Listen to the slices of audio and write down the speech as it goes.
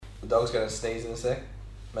dog's going to sneeze in a sec.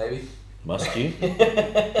 Maybe. Must you?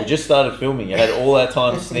 We just started filming. You had all that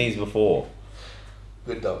time to sneeze before.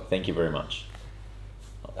 Good dog. Thank you very much.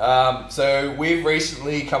 So we've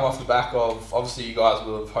recently come off the back of, obviously you guys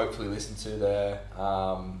will have hopefully listened to the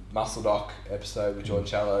Muscle Doc episode with John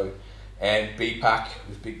Challow and B-Pack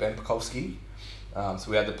with Big Ben Pekowski. So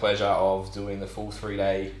we had the pleasure of doing the full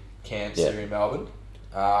 3-day camps here in Melbourne.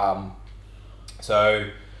 So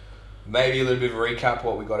maybe a little bit of a recap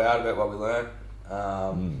what we got out of it, what we learned.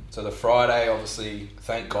 So the Friday, obviously,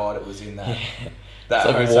 thank God it was in that that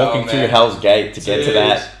it's like hotel, walking through Hell's Gate to get to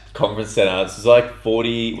that conference centre. It was like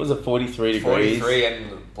 43 degrees. 43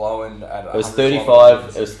 and blowing at it was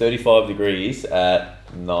 35. It was 35 degrees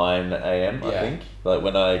at 9 a.m. I think. Like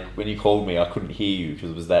when you called me, I couldn't hear you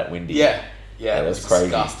because it was that windy. Yeah, it was crazy.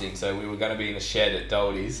 Disgusting. So we were going to be in a shed at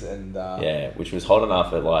Doherty's and which was hot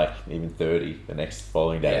enough at like even 30 the next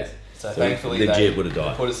following days. So thankfully legit would have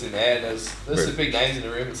died. Put us in there. And there's some big names in the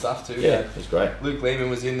room and stuff too. Yeah, it was great. Luke Lehman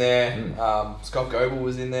was in there. Scott Goebel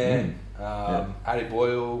was in there. Addy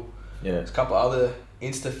Boyle. Yeah. There's a couple other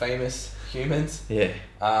Insta famous humans. Yeah.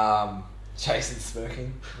 Jason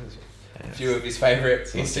Smirking. A few of his favourite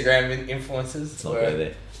Instagram influencers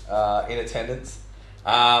were in attendance.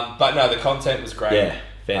 But no, the content was great. Yeah,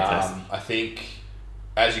 fantastic. I think,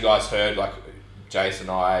 as you guys heard, like Jason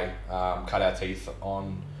and I cut our teeth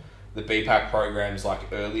on the BPAC programs like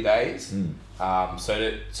early days.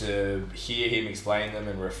 So to hear him explain them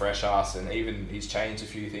and refresh us, and even he's changed a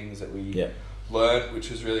few things that we learned,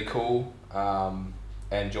 which was really cool.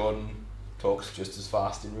 And Jordan talks just as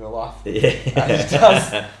fast in real life as he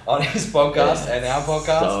does on his podcast and our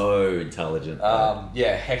podcast. So intelligent.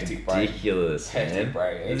 Hectic brain. Ridiculous, hectic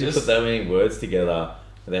brain. He just put that many words together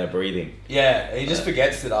without breathing. Yeah, he just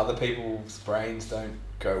forgets that other people's brains don't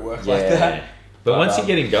work like that. But once you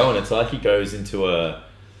get him going, it's like he goes into a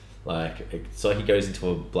black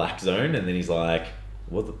zone, and then he's like,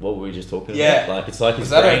 What were we just talking about? Like it's like his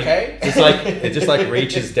brain. Is that okay? It's like it just like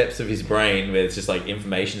reaches depths of his brain where it's just like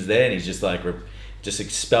information's there, and he's just like just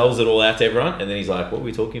expels it all out to everyone, and then he's like, "What were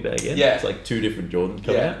we talking about again?" Yeah, it's like two different Jordans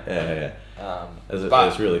coming out. Yeah. It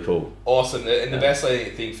was really cool. Awesome, and the best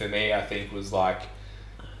thing for me, I think, was like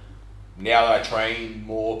now that I train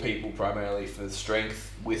more people primarily for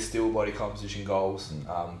strength with still body composition goals.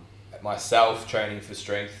 Myself training for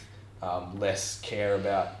strength, less care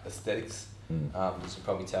about aesthetics. As you can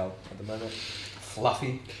probably tell at the moment,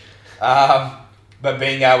 fluffy. But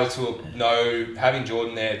being able to know, having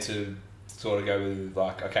Jordan there to sort of go with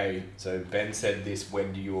like, okay, so Ben said this,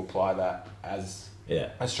 when do you apply that as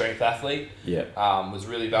a strength athlete? Was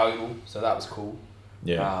really valuable. So that was cool.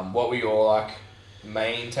 What were your like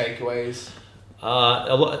main takeaways?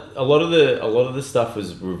 A lot of the stuff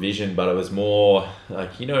was revision, but it was more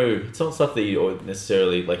like, it's not stuff that you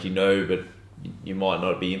necessarily like, but you might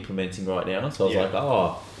not be implementing right now. So I was like,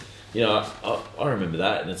 I remember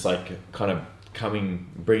that, and it's like kind of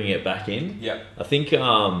bringing it back in. I think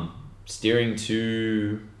steering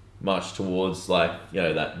too much towards like,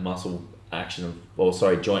 that muscle action,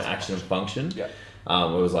 joint action and function. It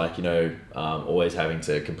was like, always having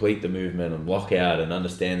to complete the movement and lock out and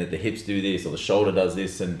understand that the hips do this or the shoulder does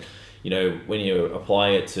this. And, when you apply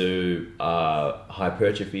it to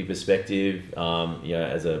hypertrophy perspective,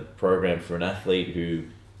 as a program for an athlete who,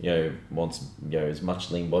 wants, as much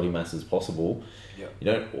lean body mass as possible, you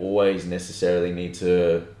don't always necessarily need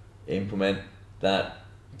to implement that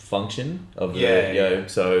function of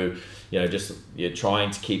so just you're trying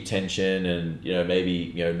to keep tension and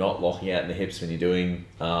maybe not locking out in the hips when you're doing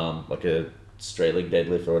like a straight leg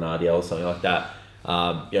deadlift or an RDL or something like that.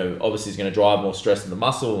 Obviously it's going to drive more stress in the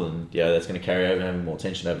muscle, and that's going to carry over having more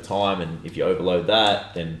tension over time, and if you overload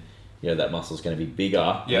that, then that muscle is going to be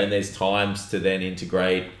bigger. And then there's times to then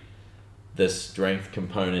integrate the strength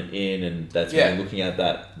component in, and that's when you're looking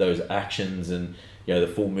at those actions and the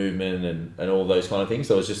full movement and all those kind of things.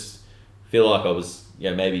 So it's just feel like I was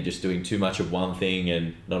maybe just doing too much of one thing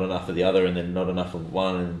and not enough of the other, and then not enough of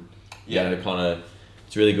one, and kind of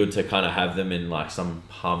it's really good to kind of have them in like some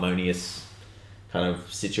harmonious kind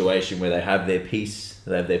of situation where they have their piece,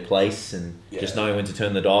 they have their place, and just knowing when to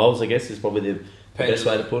turn the dials, I guess, is probably the best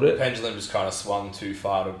way to put it. Pendulum just kind of swung too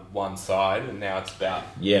far to one side, and now it's about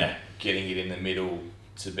getting it in the middle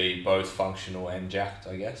to be both functional and jacked,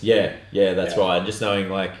 I guess. That's right. And just knowing,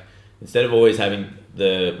 like, instead of always trying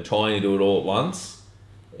to do it all at once,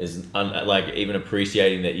 is like even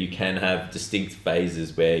appreciating that you can have distinct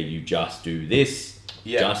phases where you just do this,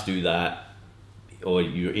 just do that, or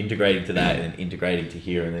you're integrating to that and then integrating to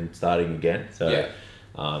here and then starting again. So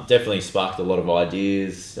definitely sparked a lot of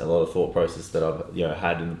ideas, a lot of thought process that I've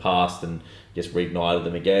had in the past, and just reignited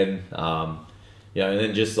them again. And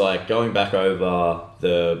then just like going back over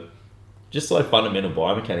the just like fundamental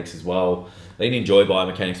biomechanics as well. I didn't enjoy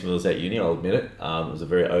biomechanics when I was at uni, I'll admit it. It was a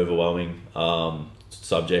very overwhelming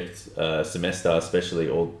subject, semester especially.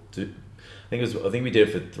 I think we did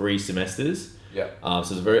it for 3 semesters. Yeah. So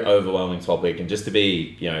it's a very overwhelming topic, and just to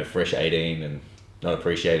be fresh 18 and not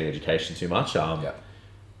appreciating education too much.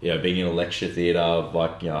 Being in a lecture theatre of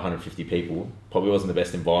 150 people probably wasn't the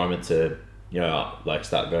best environment to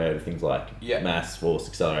start going over things like mass, force,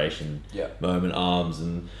 acceleration, moment arms,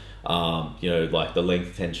 and like the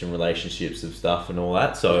length tension relationships of stuff and all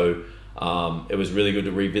that. So it was really good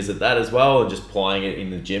to revisit that as well, and just applying it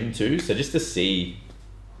in the gym too. So just to see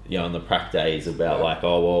on the prac days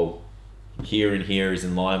about here and here is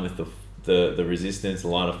in line with the resistance, the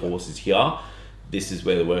line of force is here. This is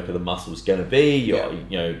where the work of the muscle is going to be.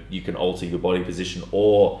 You can alter your body position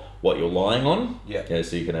or what you're lying on.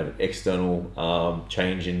 So you can have an external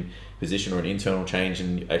change in position or an internal change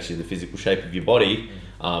in actually the physical shape of your body,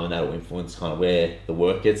 and that will influence kind of where the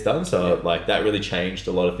work gets done. So that really changed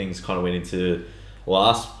a lot of things. Kind of went into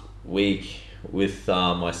last week with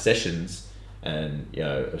my sessions, and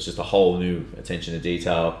it was just a whole new attention to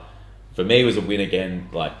detail. For me, it was a win again,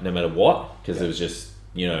 no matter what, because it was just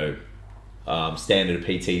standard of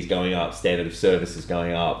PTs going up, standard of services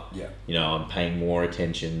going up. I'm paying more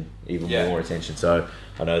attention, more attention. So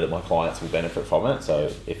I know that my clients will benefit from it.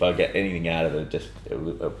 So if I get anything out of it, it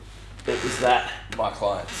was that.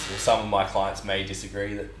 Some of my clients may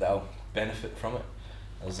disagree that they'll benefit from it.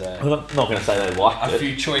 I'm not going to say they liked a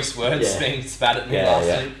few choice words being spat at me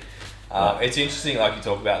last week. It's interesting, like you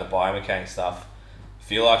talk about the biomechanics stuff. I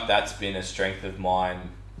feel like that's been a strength of mine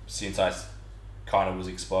since I kind of was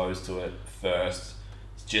exposed to it first,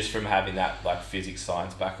 just from having that physics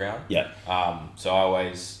science background. So I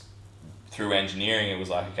always, through engineering, it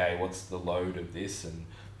was okay, what's the load of this, and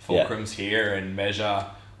fulcrums here, and measure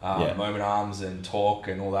moment arms and torque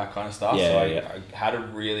and all that kind of stuff. I had a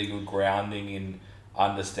really good grounding in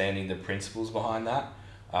understanding the principles behind that.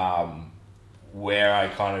 Where I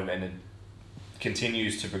kind of, and it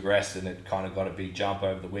continues to progress, and it kind of got a big jump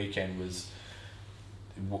over the weekend, was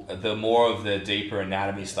the more of the deeper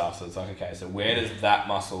anatomy stuff. So it's okay, so where does that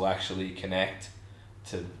muscle actually connect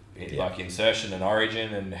to insertion and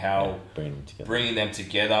origin, and how bringing them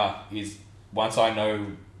together is, once I know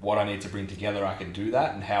what I need to bring together, I can do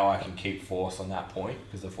that, and how I can keep force on that point,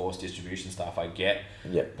 because the force distribution stuff I get.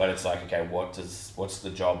 But it's okay, what's the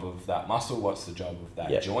job of that muscle? What's the job of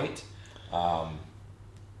that joint?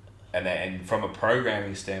 And from a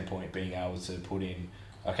programming standpoint, being able to put in,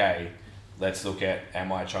 let's look at,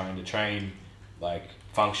 am I trying to train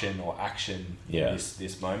function or action in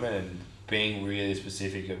this moment, and being really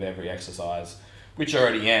specific of every exercise, which I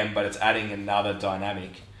already am, but it's adding another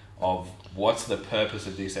dynamic of what's the purpose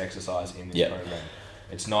of this exercise in this program.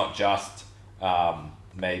 It's not just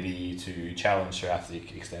maybe to challenge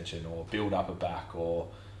thoracic extension or build upper back or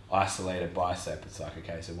isolate a bicep. It's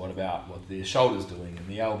so what about what the shoulder's doing and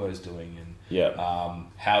the elbow's doing, and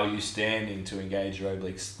how are you standing to engage your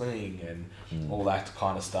oblique sling, and all that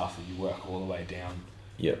kind of stuff that you work all the way down.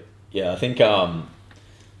 I think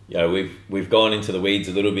we've gone into the weeds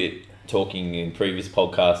a little bit, talking in previous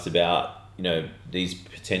podcasts about these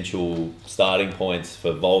potential starting points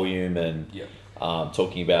for volume, and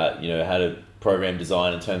talking about how to program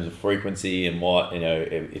design in terms of frequency, and what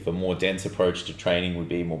if a more dense approach to training would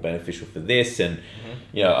be more beneficial for this, and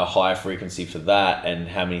a higher frequency for that, and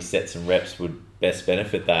how many sets and reps would best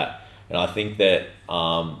benefit that. And I think that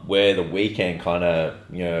where the weekend kind of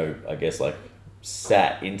I guess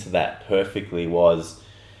sat into that perfectly was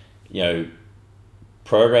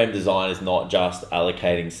program design is not just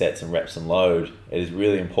allocating sets and reps and load. It is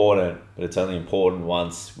really important, but it's only important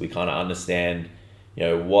once we kind of understand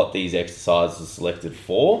what these exercises are selected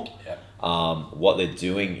for, what they're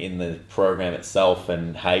doing in the program itself,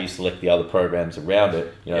 and how you select the other programs around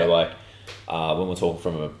it. When we're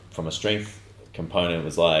talking from a strength component, it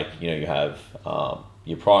was you have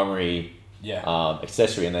your primary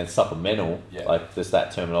accessory, and then supplemental. Just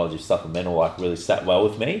that terminology, supplemental, really sat well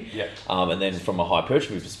with me. And then from a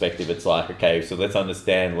hypertrophy perspective, it's okay, so let's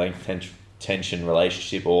understand length tension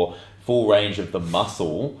relationship, or full range of the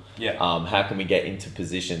muscle. How can we get into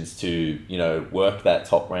positions to work that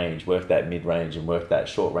top range, work that mid range, and work that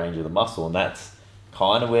short range of the muscle? And that's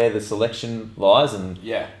kind of where the selection lies, and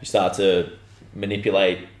you start to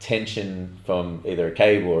manipulate tension from either a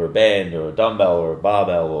cable or a band or a dumbbell or a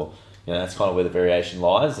barbell, or that's kind of where the variation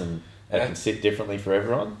lies, and it can sit differently for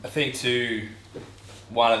everyone. I think too,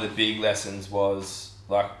 one of the big lessons was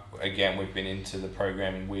like, again, we've been into the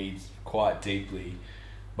programming weeds quite deeply,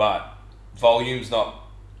 but volume's not,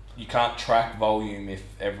 you can't track volume if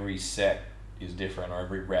every set is different or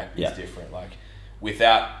every rep is different. Like,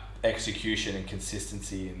 without execution and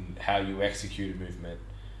consistency in how you execute a movement,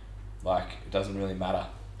 like, it doesn't really matter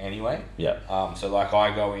anyway. So like,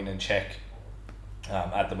 I go in and check,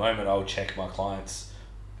 at the moment I'll check my clients'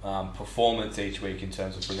 performance each week in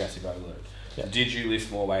terms of progressive overload. Did you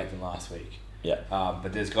lift more weight than last week?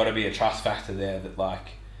 But there's got to be a trust factor there that, like,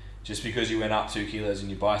 just because you went up 2 kilos in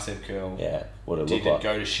your bicep curl, did it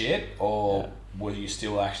go to shit, or were you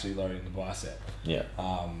still actually loading the bicep?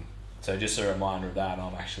 So just a reminder of that.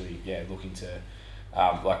 I'm actually looking to,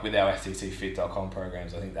 like, with our stcfit.com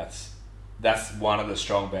programs, I think that's one of the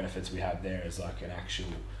strong benefits we have there, is like an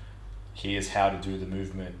actual, here's how to do the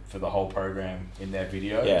movement for the whole program in their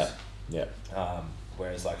videos.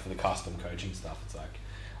 Whereas, like, for the custom coaching stuff, it's like,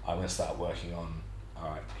 I'm going to start working on, all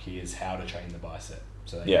right, here's how to train the bicep.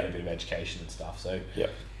 So they get a bit of education and stuff. So,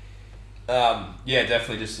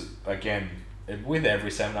 definitely just, again, with every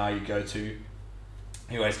seminar you go to,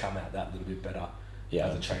 you always come out that little bit better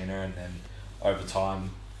as a trainer. And then over time,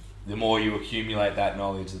 the more you accumulate that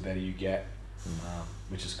knowledge, the better you get,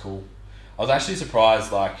 which is cool. I was actually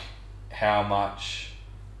surprised, like, how much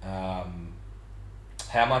of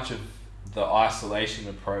the isolation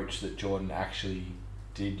approach that Jordan actually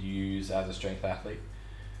did use as a strength athlete.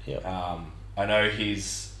 I know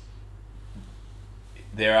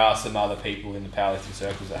there are some other people in the powerlifting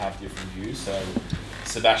circles that have different views. So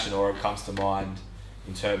Sebastian Ora comes to mind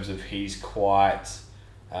in terms of he's quite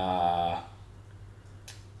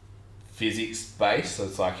physics based. So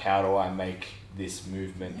it's like, how do I make this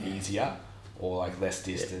movement easier, or like less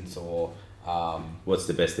distance, or what's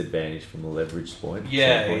the best advantage from a leverage point?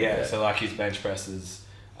 So like, his bench presses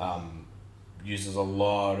uses a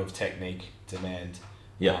lot of technique demand,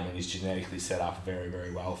 and he's genetically set up very,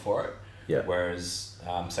 very well for it. Whereas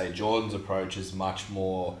say Jordan's approach is much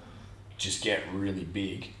more just get really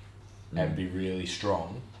big and be really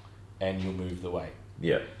strong, and you'll move the weight.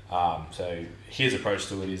 So his approach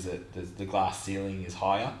to it is that the glass ceiling is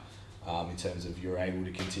higher, in terms of you're able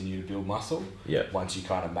to continue to build muscle. Once you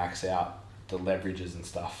kind of max out the leverages and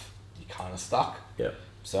stuff, you're kind of stuck.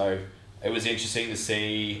 So it was interesting to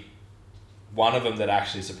see. One of them that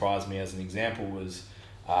actually surprised me as an example was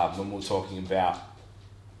when we were talking about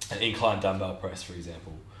an incline dumbbell press, for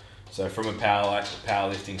example. So from a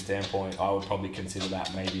powerlifting standpoint, I would probably consider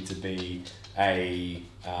that maybe to be a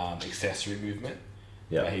accessory movement.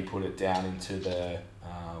 He put it down into the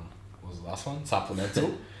what was the last one?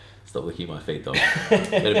 Supplemental. Stop licking my feet, dog. Go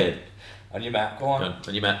to bed. On your mat, go on.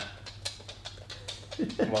 On your mat. He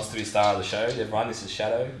wants to be star of the show. Everyone, this is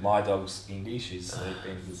Shadow. My dog's Indy. She's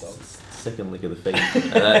sleeping with dogs. Second lick of the feet.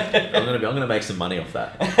 I'm gonna make some money off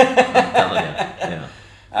that. I'm telling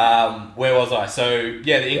you. Where was I? So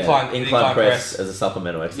the incline press as a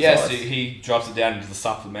supplemental exercise. So he drops it down into the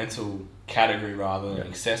supplemental category rather than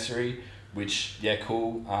accessory, which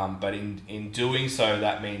cool. But in doing so,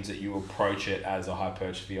 that means that you approach it as a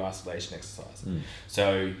hypertrophy isolation exercise.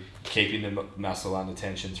 So keeping the muscle under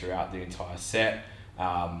tension throughout the entire set,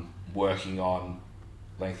 working on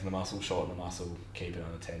lengthen the muscle, shorten the muscle, keep it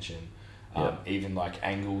under tension. Even like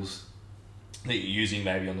angles that you're using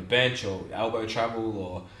maybe on the bench, or elbow travel,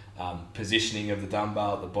 or positioning of the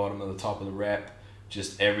dumbbell at the bottom of the top of the rep.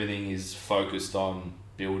 Just everything is focused on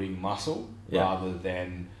building muscle rather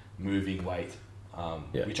than moving weight,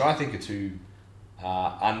 which I think are two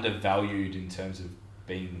undervalued in terms of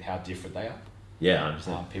being how different they are. I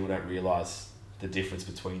understand. People don't realise the difference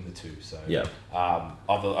between the two. So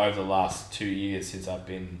over the last 2 years since I've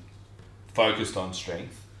been focused on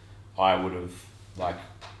strength, I would have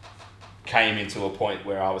came into a point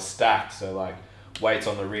where I was stacked. So like weights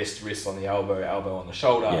on the wrist on the elbow on the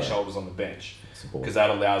shoulder, shoulders on the bench, because that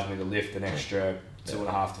allows me to lift an extra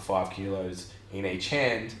 2.5 to 5 kilos in each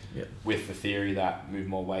hand, with the theory that move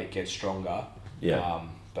more weight, get stronger.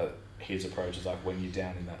 But his approach is like, when you're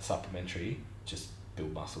down in that supplementary, just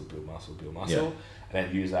build muscle, and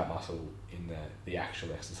then use that muscle in the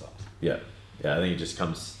actual exercise. I think it just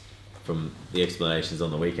comes from the explanations on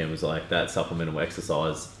the weekend, was like that supplemental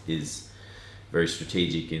exercise is very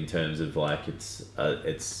strategic in terms of like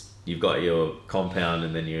it's you've got your compound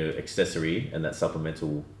and then your accessory, and that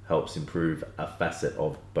supplemental helps improve a facet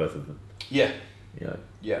of both of them.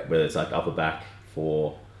 Whether it's like upper back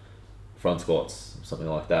for front squats, something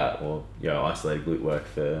like that, or isolated glute work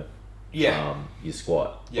for your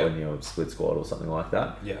squat, or your split squat or something like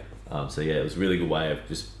that. So it was a really good way of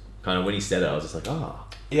just kind of, when he said it, I was just like,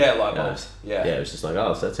 light bulbs. It was just like,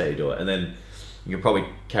 so that's how you do it. And then you can probably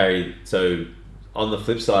carry, so on the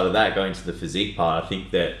flip side of that, going to the physique part, I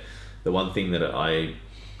think that the one thing that I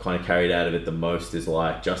kind of carried out of it the most is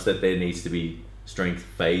like just that there needs to be strength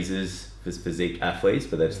phases for physique athletes,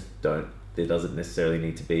 but there doesn't necessarily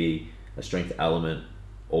need to be a strength element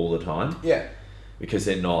all the time. Yeah. Because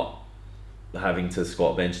they're not having to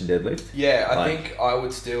squat, bench and deadlift. Yeah, I think I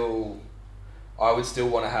would still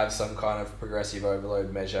want to have some kind of progressive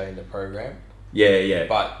overload measure in the program. Yeah.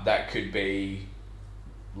 But that could be,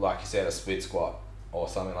 like you said, a split squat or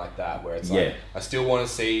something like that, where it's like, I still want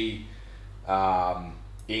to see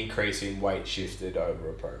increase in weight shifted over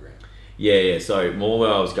a program. Yeah. So more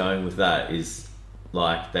where I was going with that is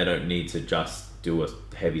like they don't need to just do a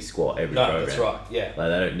heavy squat every program. No, that's right. Yeah. Like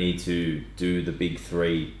they don't need to do the big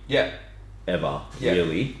three. Yeah. Ever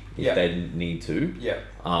really, if they didn't need to. Yeah.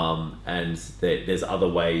 And there's other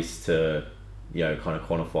ways to, kind of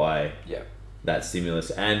quantify. Yeah. That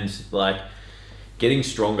stimulus, and like getting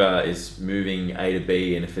stronger is moving A to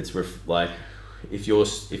B, and if it's if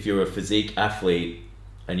you're a physique athlete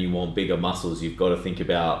and you want bigger muscles, you've got to think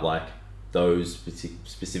about like those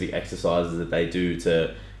specific exercises that they do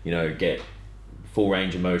to get full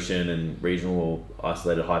range of motion and regional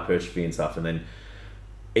isolated hypertrophy and stuff, and then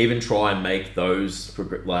even try and make those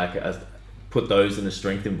put those in a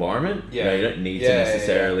strength environment. You don't need to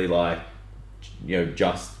necessarily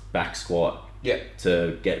just back squat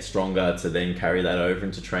to get stronger to then carry that over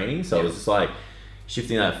into training. So it's just like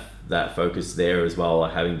shifting that focus there as well,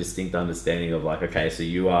 like having distinct understanding of like, okay, so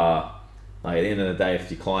you are like at the end of the day,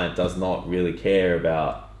 if your client does not really care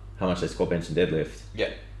about how much they squat, bench and deadlift,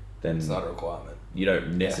 then it's not a requirement. You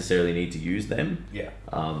don't necessarily need to use them. Yeah.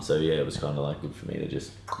 So it was kind of like good for me to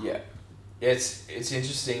just. Yeah, it's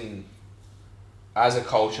interesting. As a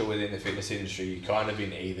culture within the fitness industry, you're kind of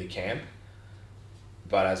in either camp.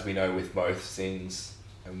 But as we know with most things,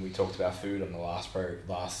 and we talked about food on the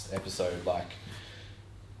last episode, like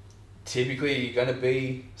typically you're going to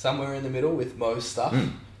be somewhere in the middle with most stuff.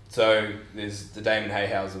 So there's the Damon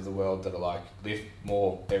Hayhows of the world that are like, lift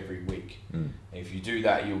more every week. And if you do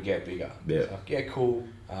that, you'll get bigger. Yeah. It's like, cool.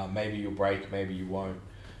 Maybe you'll break, maybe you won't.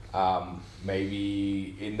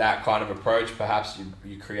 Maybe in that kind of approach, perhaps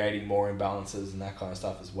you're creating more imbalances and that kind of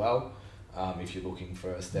stuff as well. If you're looking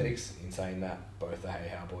for aesthetics, in saying that, both the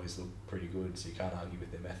Hayhow boys look pretty good, so you can't argue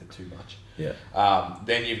with their method too much. Yeah.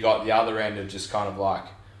 Then you've got the other end of just kind of like,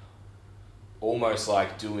 almost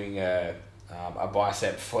like doing a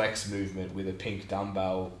bicep flex movement with a pink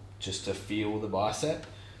dumbbell just to feel the bicep.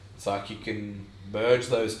 It's like you can merge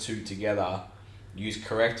those two together, use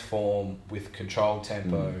correct form with controlled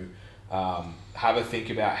tempo, have a think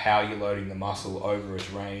about how you're loading the muscle over its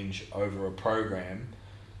range, over a program,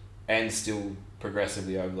 and still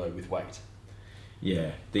progressively overload with weight.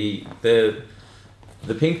 Yeah, the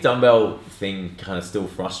pink dumbbell thing kind of still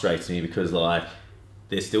frustrates me because like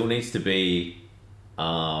there still needs to be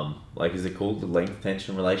is it called the length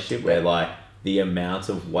tension relationship, where like the amount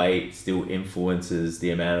of weight still influences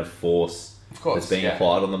the amount of force that's being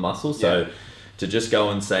applied on the muscle. So to just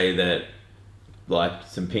go and say that like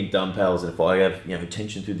some pink dumbbells, and if I have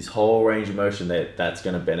tension through this whole range of motion, that's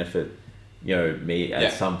going to benefit me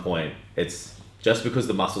at some point. It's just because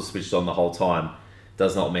the muscle switched on the whole time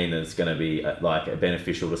does not mean that it's going to be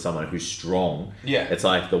beneficial to someone who's strong. It's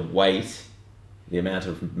like the weight, the amount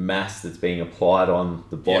of mass that's being applied on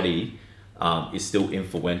the body is still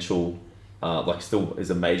influential, still is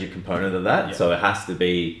a major component of that. So it has to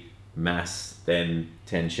be mass, then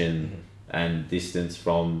tension, and distance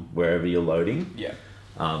from wherever you're loading.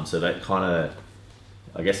 So that kind of,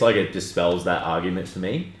 I guess it dispels that argument for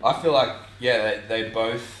me. I feel like, they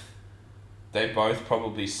both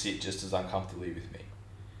probably sit just as uncomfortably with me.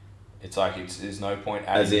 It's like there's no point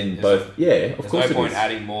adding... As in both, of course there's no point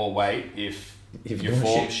adding more weight if your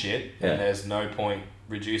form's shit, and there's no point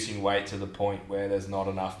reducing weight to the point where there's not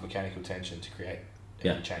enough mechanical tension to create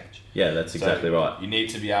any change. Yeah, that's exactly right. You need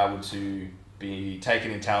to be able to take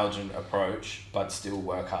an intelligent approach, but still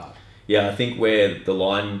work hard. Yeah, I think where the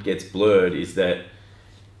line gets blurred is that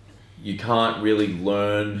you can't really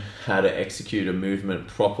learn how to execute a movement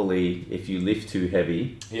properly if you lift too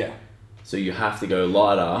heavy. Yeah. So you have to go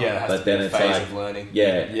lighter. Yeah, but then it's phase of learning.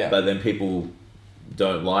 Yeah, but then people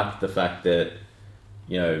don't like the fact that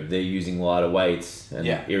they're using lighter weights, and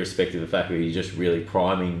irrespective of the fact that you're just really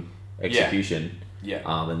priming execution.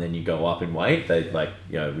 And then you go up in weight. They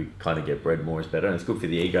we kind of get bred more is better, and it's good for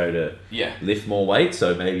the ego to lift more weight.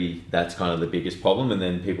 So maybe that's kind of the biggest problem. And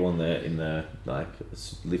then people in the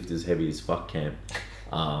lift as heavy as fuck camp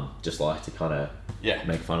just like to kind of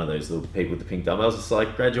make fun of those little people with the pink dumbbells. It's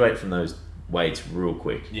like graduate from those weights real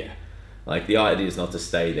quick. The idea is not to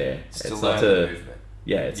stay there. It's not to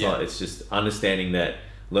not. It's just understanding that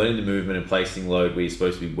learning the movement and placing load where you're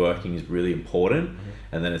supposed to be working is really important,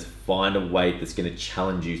 and then it's find a weight that's going to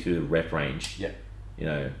challenge you through the rep range. Yeah. You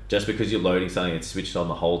know, just because you're loading something that's switched on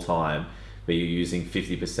the whole time, but you're using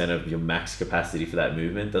 50% of your max capacity for that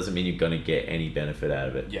movement, doesn't mean you're going to get any benefit out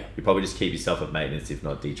of it. Yeah. You probably just keep yourself at maintenance, if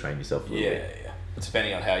not detrain yourself a little bit. Yeah.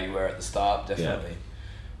 Depending on how you were at the start, definitely. Yeah.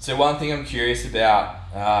 So one thing I'm curious about,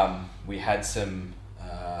 we had some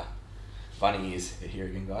funny ears here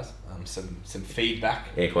again, guys. Some feedback.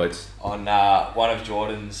 Air quotes. On one of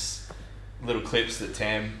Jordan's little clips that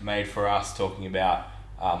Tam made for us, talking about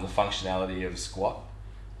the functionality of squat,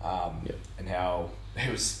 and how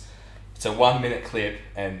it's a 1 minute clip,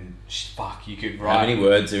 and fuck, you could write. How many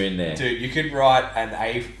words are in there? Dude, you could write an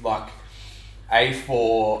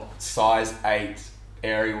A4 size 8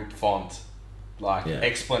 Arial font,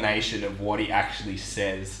 explanation of what he actually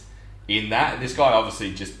says in that. This guy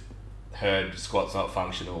obviously just heard squat's not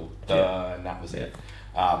functional, and that was it.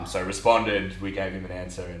 So responded, we gave him an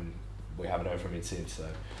answer, and we haven't heard from him since. So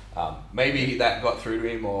maybe that got through to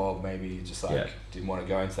him, or maybe he just didn't want to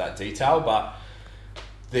go into that detail. But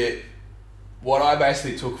what I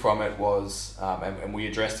basically took from it was, and we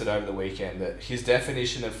addressed it over the weekend, that his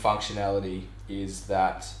definition of functionality is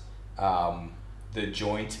that the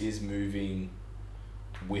joint is moving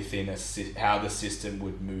within how the system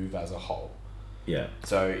would move as a whole. Yeah.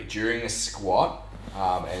 So during a squat,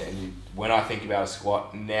 when I think about a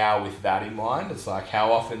squat now with that in mind, it's like,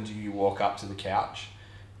 how often do you walk up to the couch,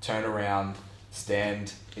 turn around,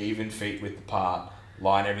 stand even feet width apart,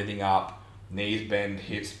 line everything up, knees bend,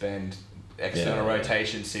 hips bend, external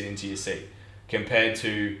rotation, sit into your seat, compared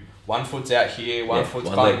to one foot's out here, one foot's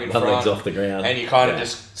kind of in front, one leg's off the ground, and you kind of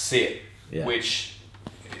just sit, which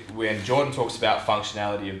when Jordan talks about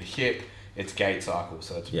functionality of the hip, it's gait cycle,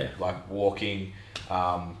 so it's like walking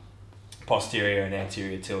posterior and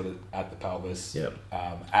anterior tilted at the pelvis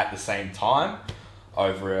at the same time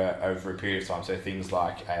over a period of time. So things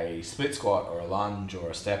like a split squat or a lunge or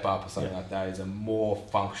a step up or something like that is a more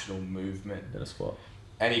functional movement than a squat.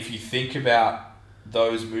 And if you think about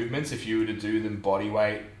those movements, if you were to do them body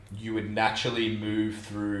weight, you would naturally move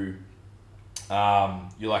through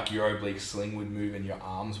your oblique sling would move and your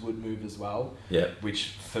arms would move as well. Yeah.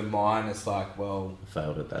 Which for mine, it's like, well...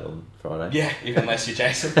 Failed at that on Friday. Yeah, even less you,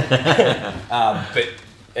 Jason. But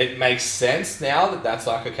it makes sense now that's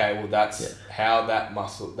like, okay, well, that's how that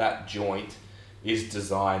muscle, that joint is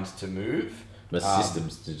designed to move. The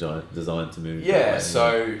system's designed to move. Yeah,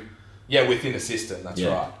 so... Yeah, within a system, that's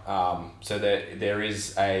right. So there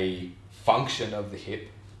is a function of the hip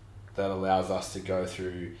that allows us to go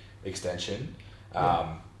through extension,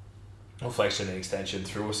 or flexion and extension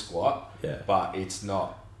through a squat, but it's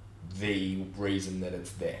not the reason that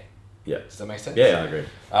it's there. Yeah. Does that make sense? Yeah, I agree.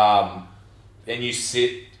 And you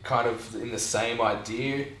sit kind of in the same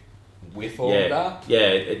idea with all of that?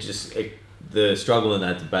 Yeah, the struggle in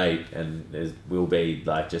that debate, and there will be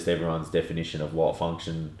like just everyone's definition of what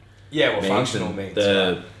function... Yeah, what functional means.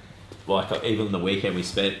 Like even the weekend we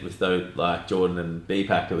spent with those, like Jordan and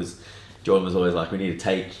BPAC, Jordan was always like, we need to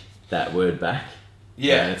take that word back.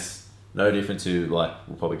 Yeah. And it's no different to, like,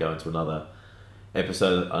 we'll probably go into another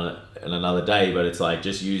episode on another day, but it's like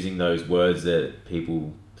just using those words that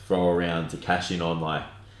people throw around to cash in on, like,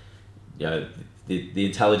 you know, the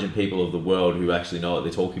intelligent people of the world who actually know what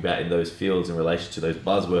they're talking about in those fields in relation to those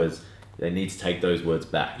buzzwords, they need to take those words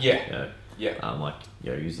back. Yeah. You know? Yeah. Like,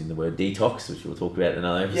 you know, using the word detox, which we'll talk about in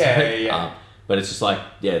another episode. Yeah. But it's just like,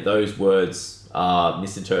 those words are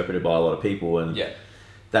misinterpreted by a lot of people, and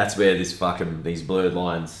that's where these blurred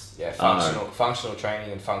lines. Yeah, functional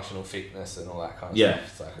training and functional fitness and all that kind of stuff.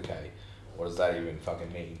 It's like, okay, what does that even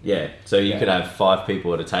fucking mean? Yeah. So you could have 5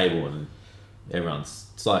 people at a table, and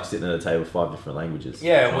it's like sitting at a table with 5 different languages.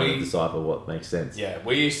 Yeah, trying to decipher what makes sense. Yeah,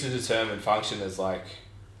 we used to determine function as like,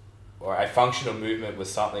 or a functional movement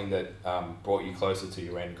was something that brought you closer to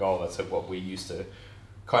your end goal. That's what we used to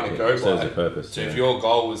kind of go by. Serves a purpose. So if your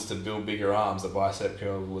goal was to build bigger arms, the bicep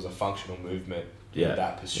curl was a functional movement in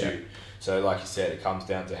that pursuit. Yeah. So like you said, it comes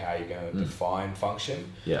down to how you're going to define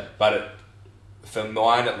function. Yeah. But for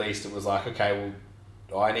mine at least, it was like, okay,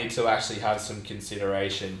 well, I need to actually have some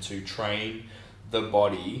consideration to train the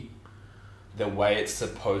body the way it's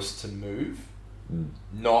supposed to move,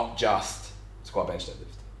 not just squat, bench, deadlift.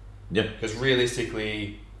 Yeah. Because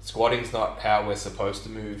realistically, squatting's not how we're supposed to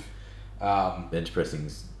move. Bench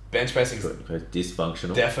pressing's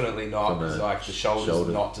dysfunctional. Definitely not. Because like the shoulder's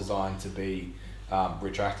not designed to be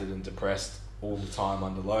retracted and depressed all the time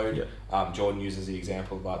under load. Yep. Jordan uses the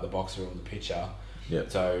example of like the boxer or the pitcher. Yep.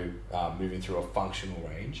 So moving through a functional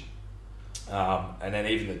range, and then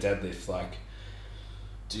even the deadlift, like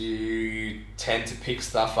Do you tend to pick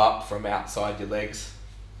stuff up from outside your legs?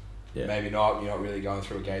 Yeah. Maybe not. You're not really going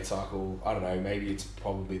through a gait cycle. I don't know. Maybe it's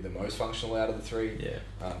probably the most functional out of the three. Yeah.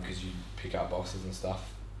 Because you pick up boxes and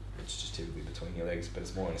stuff. It's just typically between your legs, but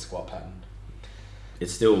it's more in a squat pattern.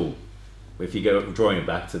 It's still, if you go drawing it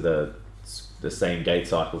back to the same gait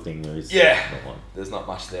cycle thing, there is not one. There's not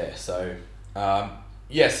much there. So,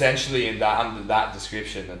 essentially under that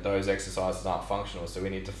description, that those exercises aren't functional. So we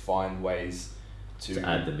need to find ways to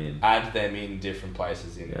add them in different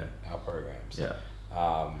places in our programs. Yeah.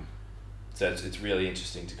 So it's really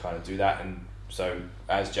interesting to kind of do that. And so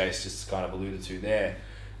as Jace just kind of alluded to there,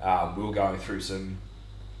 we were going through some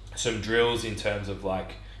drills in terms of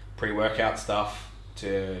like pre-workout stuff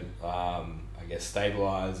to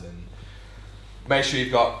stabilize and make sure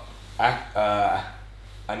you've got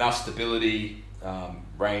enough stability,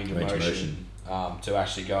 range of motion to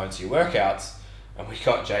actually go into your workouts. And we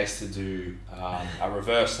got Jace to do a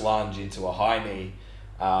reverse lunge into a high knee,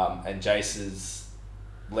 and Jace's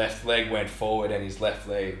left leg went forward and his left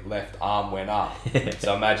arm went up.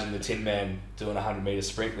 So imagine the Tin Man doing a 100-meter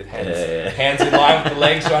sprint with hands in line with the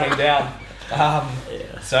legs running down.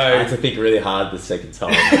 So I had to think really hard the second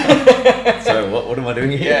time. So what am I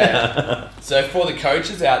doing here? Yeah. So for the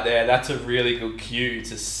coaches out there, that's a really good cue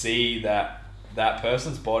to see that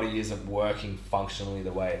person's body isn't working functionally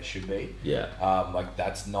the way it should be. Yeah. Like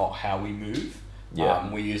that's not how we move.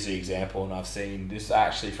 Yeah. We use the example, and I've seen this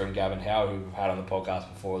actually from Gavin Howe, who we've had on the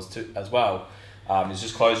podcast before as well. Is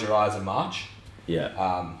just close your eyes and march.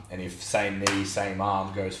 Yeah. And if same knee, same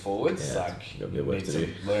arm goes forwards, you need to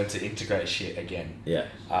learn to integrate shit again. Yeah.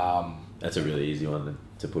 That's a really easy one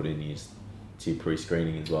to put in to your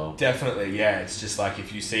pre-screening as well. Definitely, yeah. It's just like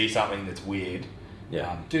if you see something that's weird,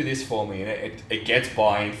 do this for me, and it gets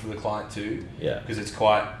buy-in for the client too. Yeah. Because it's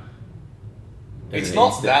quite. It's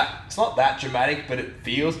not that dramatic, but it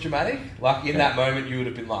feels dramatic. Like in that moment, you would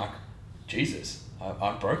have been like, "Jesus,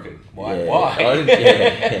 I'm broken. Why? Yeah.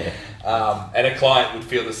 Why?" And a client would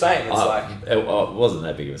feel the same. It's it wasn't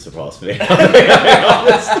that big of a surprise for me.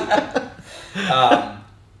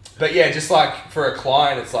 But yeah, just like for a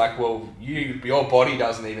client, it's like, well, your body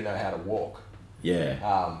doesn't even know how to walk.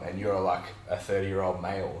 Yeah. And you're like a 30-year-old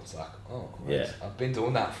male. It's like, I've been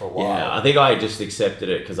doing that for a while. Yeah, I think I just accepted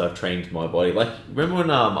it because I've trained my body. Like, remember when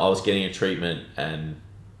I was getting a treatment and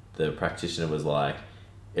the practitioner was like,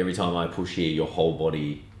 every time I push here, your whole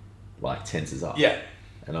body like tenses up. Yeah.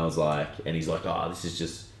 And I was like, and he's like, this is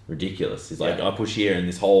just ridiculous. He's like, I push here and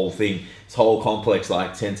this whole complex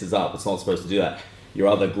like tenses up. It's not supposed to do that. Your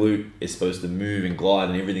other glute is supposed to move and glide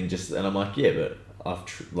and everything and I'm like, yeah, but I've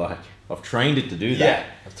trained it to do that. Yeah,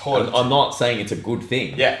 I've taught it. I'm not saying it's a good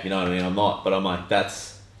thing. Yeah. You know what I mean? I'm not, but I'm like,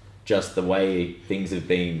 that's just the way things have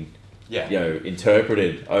been,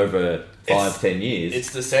 interpreted over 5-10 years.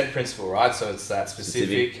 It's the SAID principle, right? So it's that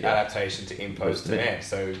specific adaptation to imposed demand.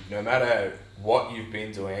 So no matter what you've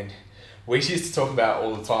been doing, we used to talk about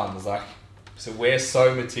all the time. It's like, so we're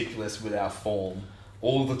so meticulous with our form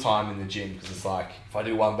all the time in the gym because it's like, if I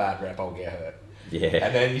do one bad rep, I'll get hurt. Yeah.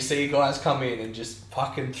 And then you see guys come in and just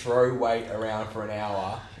fucking throw weight around for an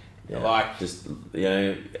hour. Yeah. Like, just,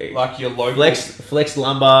 like your local... Flex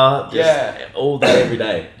lumbar, all day, every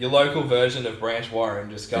day. Your local version of Branch Warren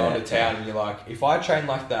just going to town and you're like, if I trained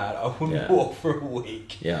like that, I wouldn't walk for a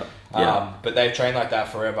week. Yeah. But they've trained like that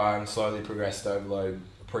forever and slowly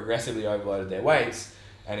progressively overloaded their weights.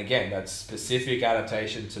 And again, that specific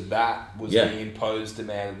adaptation to that was the imposed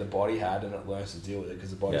demand that the body had, and it learns to deal with it because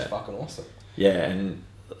the body's fucking awesome. Yeah, and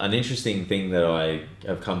an interesting thing that I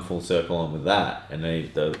have come full circle on with that, and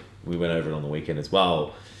we went over it on the weekend as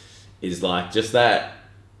well, is like just that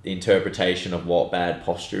interpretation of what bad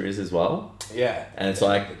posture is as well. Yeah. And it's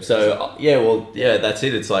like, that's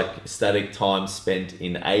it. It's like static time spent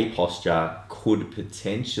in a posture could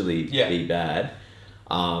potentially be bad.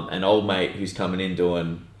 An old mate who's coming in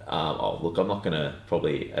doing, I'm not going to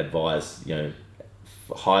probably advise,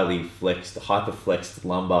 hyper flexed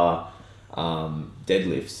lumbar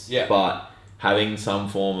deadlifts, but having some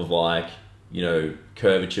form of like,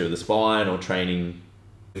 curvature of the spine or training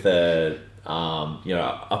with a,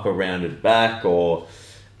 upper rounded back or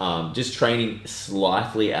just training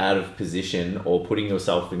slightly out of position or putting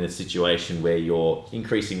yourself in a situation where you're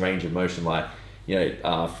increasing range of motion, like,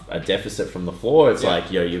 a deficit from the floor. It's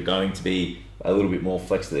like, you're going to be a little bit more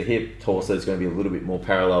flexed to the hip, torso is going to be a little bit more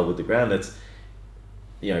parallel with the ground. That's,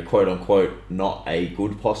 quote unquote, not a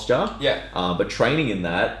good posture. Yeah. But training in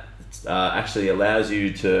that actually allows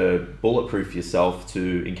you to bulletproof yourself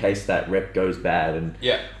in case that rep goes bad. And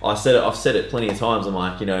I've said it plenty of times. I'm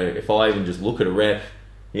like, if I even just look at a rep,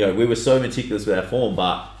 we were so meticulous with our form,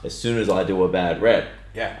 but as soon as I do a bad rep,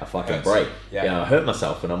 a fucking break. I hurt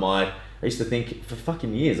myself, and I'm like, I used to think for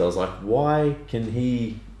fucking years, I was like, why can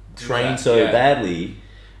he train so badly?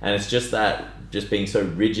 And it's just being so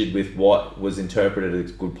rigid with what was interpreted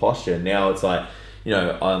as good posture. Now it's like,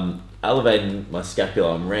 I'm elevating my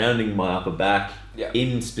scapula, I'm rounding my upper back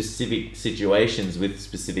in specific situations with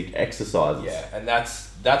specific exercises. Yeah, and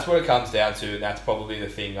that's what it comes down to, and that's probably the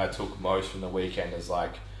thing I took most from the weekend is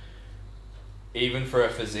like, even for a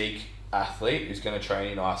physique athlete who's going to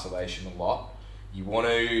train in isolation a lot, you want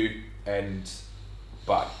to,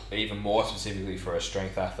 but even more specifically for a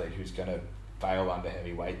strength athlete who's going to fail under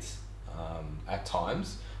heavy weights at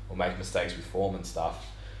times or make mistakes with form and stuff,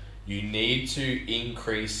 you need to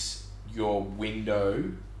increase your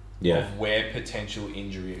window of where potential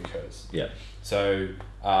injury occurs. Yeah. So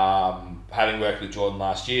having worked with Jordan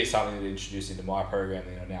last year, something that introduced into my program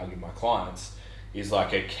that I now give my clients is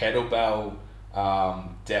like a kettlebell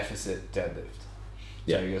deficit deadlift.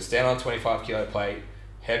 So you're going to stand on a 25 kilo plate,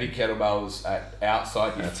 heavy kettlebells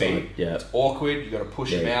outside your feet. Yeah. It's awkward. You've got to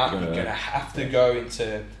push them out. You're going to have to go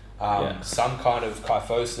into some kind of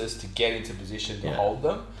kyphosis to get into position to hold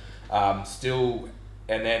them.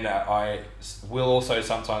 And then I will also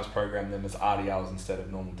sometimes program them as RDLs instead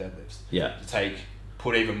of normal deadlifts. Yeah. To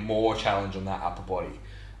put even more challenge on that upper body.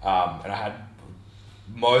 And I had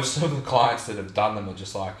most of the clients that have done them are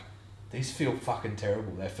just like, these feel fucking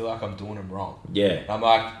terrible. They feel like I'm doing them wrong. Yeah. And I'm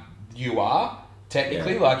like, you are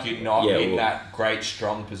technically like you're not in that great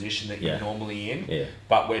strong position that you're normally in. Yeah.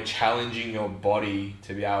 But we're challenging your body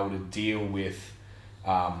to be able to deal with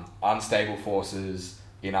unstable forces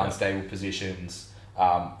in unstable positions.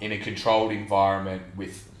 In a controlled environment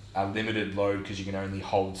with a limited load because you can only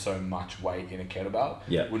hold so much weight in a kettlebell.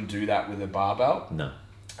 Yeah. Wouldn't do that with a barbell. No.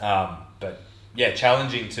 But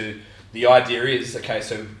challenging to... The idea is, okay,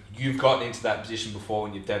 so you've gotten into that position before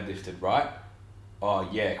when you've deadlifted, right? Oh,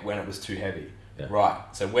 yeah, when it was too heavy. Yeah. Right.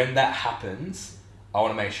 So when that happens, I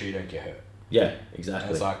want to make sure you don't get hurt. Yeah, exactly.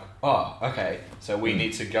 And it's like, oh, okay, so we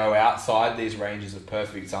need to go outside these ranges of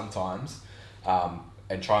perfect sometimes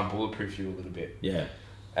and try and bulletproof you a little bit. Yeah.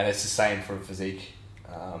 And it's the same for a physique.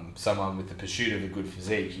 Someone with the pursuit of a good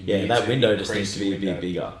physique. That window just needs to be a bit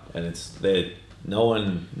bigger. And it's there. No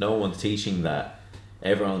one's teaching that.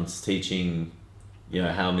 Everyone's teaching,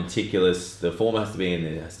 how meticulous the form has to be, and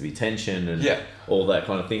there has to be tension and all that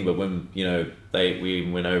kind of thing. But when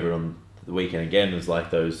we went over on the weekend again, it was like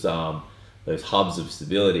those hubs of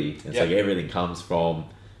stability. It's like everything comes from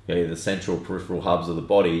the central peripheral hubs of the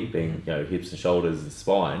body, being hips and shoulders and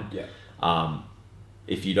spine. Yeah.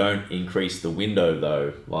 If you don't increase the window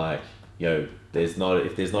though, if there's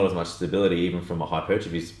not as much stability, even from a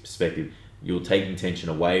hypertrophy perspective, you're taking tension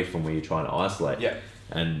away from where you're trying to isolate. Yeah.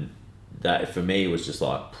 And that for me was just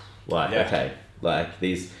okay,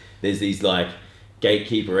 there's these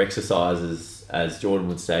gatekeeper exercises, as Jordan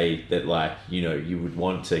would say, that you would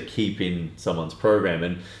want to keep in someone's program,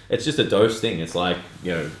 and it's just a dose thing. It's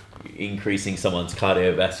increasing someone's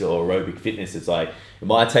cardiovascular aerobic fitness. It's it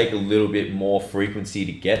might take a little bit more frequency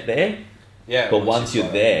to get there. Yeah. But once you're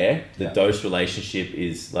there, the dose relationship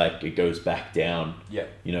is it goes back down. Yeah.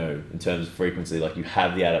 In terms of frequency, you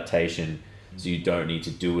have the adaptation, so you don't need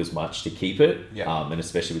to do as much to keep it. Yeah. And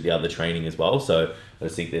especially with the other training as well. So I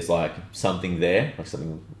just think there's something there,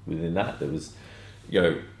 something within that was,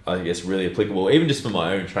 I guess really applicable, even just for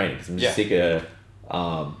my own training, because I'm just sick of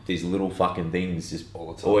these little fucking things just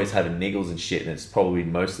always having niggles and shit, and it's probably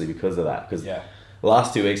mostly because of that. Because the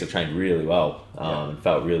last 2 weeks I've trained really well and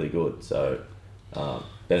felt really good. So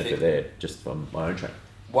benefit there just from my own training.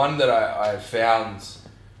 One that I found,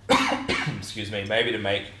 excuse me, maybe to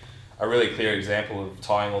make a really clear example of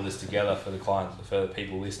tying all this together for the clients, for the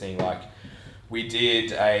people listening, we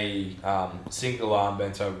did a single arm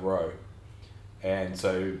bent over row. And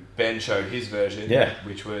so Ben showed his version,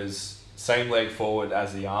 which was same leg forward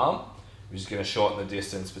as the arm, which is going to shorten the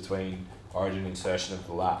distance between origin insertion of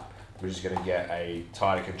the lat. We're just going to get a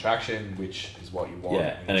tighter contraction, which is what you want.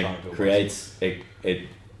 Yeah, and it creates, it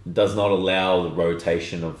does not allow the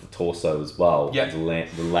rotation of the torso as well. Yeah. The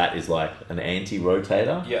lat is like an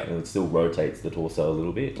anti-rotator. Yeah. And it still rotates the torso a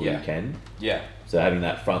little bit, or you can. Yeah. So having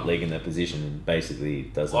that front leg in that position basically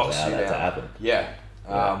doesn't allow that to happen. Yeah.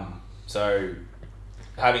 So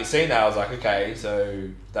having seen that, I was like, okay, so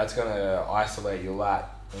that's going to isolate your lat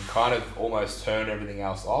and kind of almost turn everything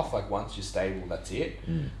else off. Once you're stable, that's it.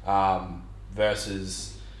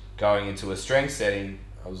 Versus going into a strength setting,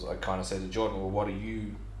 I kind of said to Jordan, well,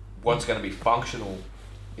 what's going to be functional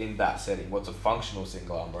in that setting? What's a functional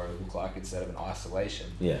single arm row look like instead of an isolation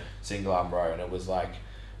single arm row? And it was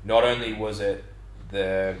not only was it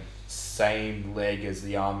the same leg as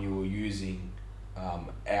the arm you were using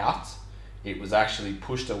out, it was actually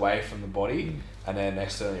pushed away from the body and then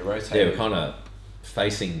externally rotated. Yeah, we're kind of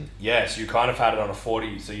facing. Yeah, so you kind of had it on a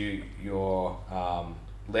 40. So your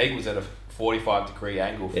leg was at a 45-degree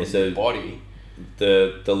angle from the body.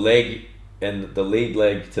 The leg and the lead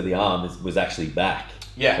leg to the arm was actually back.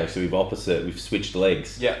 Yeah. So we've switched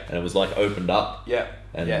legs. Yeah. And it was like opened up. Yeah.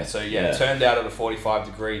 And it turned out at a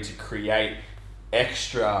 45-degree to create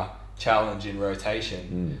extra challenge in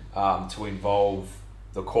rotation to involve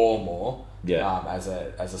the core more as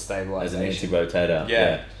a stabilization. As an anti-rotator.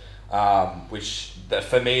 Yeah. Which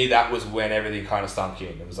for me, that was when everything kind of sunk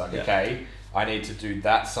in. It was like, okay, I need to do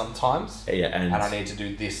that sometimes. Yeah, and I need to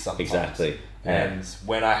do this sometimes. Exactly. Yeah. And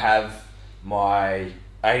when I have my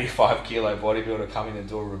 85 kilo bodybuilder come in and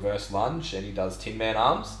do a reverse lunge and he does Tin Man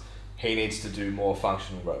arms, he needs to do more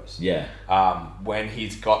functional rows. Yeah. When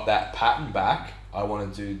he's got that pattern back, I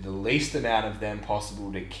want to do the least amount of them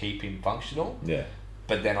possible to keep him functional. Yeah.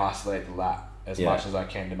 But then isolate the lat as much as I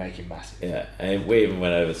can to make him massive. Yeah, and we even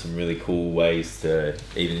went over some really cool ways to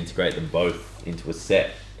even integrate them both into a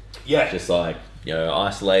set. Yeah. Just like,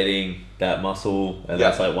 isolating that muscle, and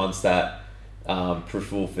that's like once that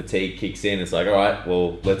peripheral fatigue kicks in, it's like, all right,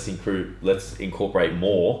 well, let's incorporate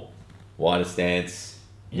more wider stance,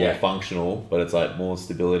 more functional, but it's like more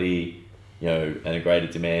stability, and a greater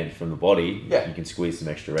demand from the body. Yeah. You can squeeze some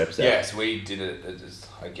extra reps out. Yeah, so we did it as,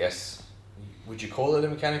 I guess, would you call it a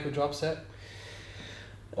mechanical drop set?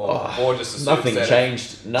 Or just a nothing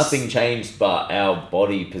changed. Nothing changed but our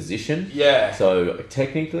body position. Yeah. So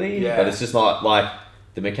technically, but it's just not like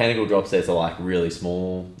the mechanical drop sets are like really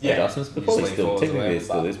small adjustments, but probably still technically it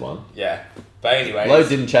still is one. Yeah. But anyway, load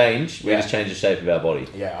didn't change. We just changed the shape of our body.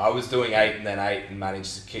 Yeah, I was doing 8 and then 8 and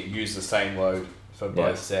managed to use the same load for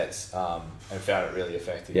both sets and found it really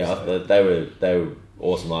effective. Yeah, so. They were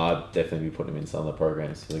awesome. I'd definitely be putting them in some of the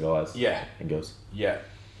programs for the guys. Yeah. And girls. Yeah.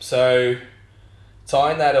 So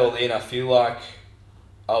tying that all in, I feel like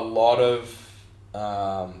a lot of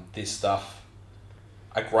this stuff,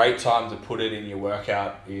 a great time to put it in your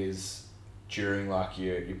workout is during like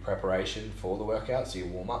your preparation for the workout, so your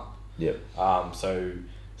warm up. Yep. So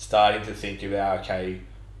starting to think about, okay,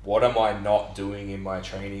 what am I not doing in my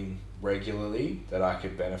training regularly that I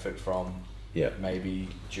could benefit from maybe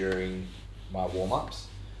during my warm ups.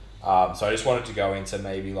 So I just wanted to go into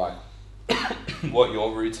maybe like what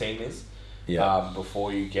your routine is.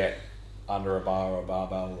 Before you get under a bar or a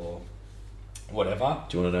barbell or whatever.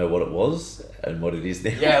 Do you want to know what it was and what it is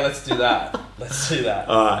now? Yeah, let's do that.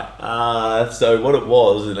 Alright, so what it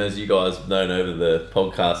was, and as you guys have known over the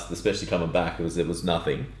podcast, especially coming back, it was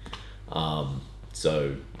nothing.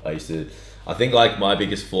 So I think like my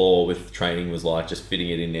biggest flaw with training was like just fitting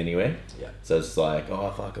it in anywhere. Yeah. So it's like,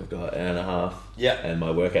 oh fuck, I've got an hour and a half. Yeah. And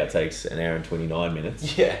my workout takes an hour and 29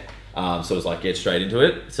 minutes. Yeah. So it was like, get straight into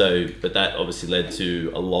it. So, but that obviously led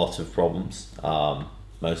to a lot of problems.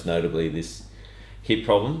 Most notably this hip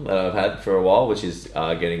problem that I've had for a while, which is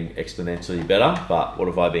getting exponentially better. But what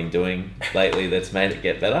have I been doing lately that's made it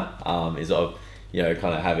get better? Is I've,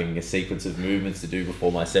 kind of having a sequence of movements to do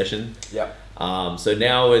before my session. Yep. So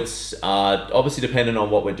now it's obviously dependent on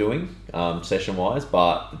what we're doing session wise,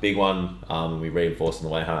 but the big one we reinforced on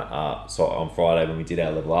the way so on Friday when we did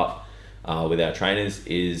our level up with our trainers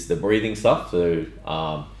is the breathing stuff. So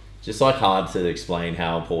just like hard to explain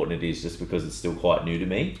how important it is just because it's still quite new to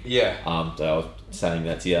me. Yeah. So I was saying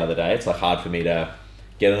that to you the other day. It's like hard for me to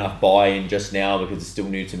get enough buy-in just now because it's still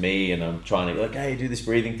new to me and I'm trying to be like, hey, do this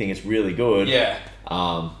breathing thing. It's really good. Yeah.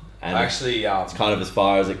 And actually, it's kind of as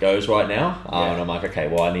far as it goes right now. And I'm like, okay,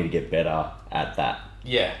 well, I need to get better at that.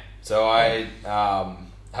 Yeah. So I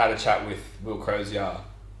had a chat with Will Crozier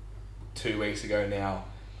 2 weeks ago now.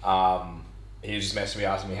 He was just messaging me,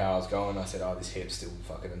 asking me how I was going. I said, this hip's still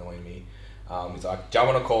fucking annoying me. He's like, jump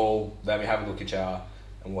on a call, let me have a look at you,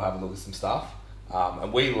 and we'll have a look at some stuff.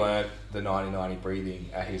 And we learnt the 90-90 breathing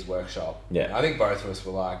at his workshop. Yeah. And I think both of us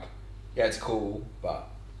were like, yeah, it's cool, but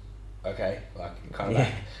okay. Like, it kind of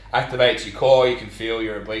activates your core, you can feel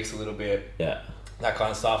your obliques a little bit. Yeah. That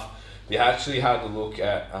kind of stuff. We actually had to look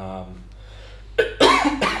at,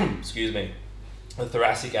 excuse me, the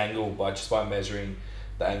thoracic angle by measuring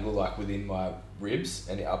the angle like within my ribs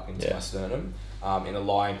and up into my sternum in a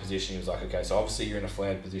lying position. He was like, okay, so obviously you're in a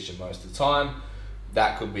flared position most of the time.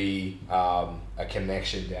 That could be a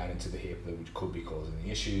connection down into the hip that could be causing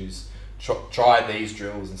the issues. Try these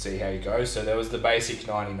drills and see how you go. So there was the basic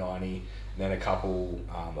 90-90 and then a couple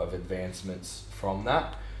of advancements from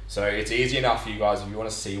that. So it's easy enough for you guys, if you want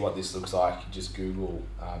to see what this looks like, just Google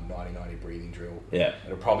 90-90 breathing drill. Yeah.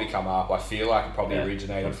 It'll probably come up. I feel like it probably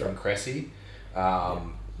originated from Cressy.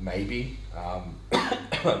 maybe. I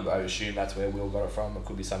assume that's where Will got it from. It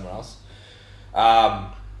could be somewhere else.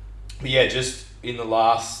 But yeah, just in the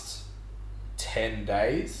last 10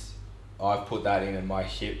 days, I've put that in, and my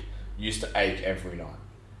hip used to ache every night.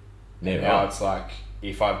 Yeah, and now right. it's like,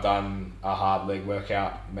 if I've done a hard leg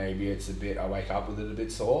workout, maybe it's a bit, I wake up with it a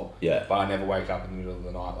bit sore. Yeah. But I never wake up in the middle of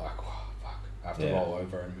the night like, oh, fuck, I have to Yeah. roll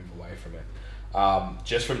over and move away from it.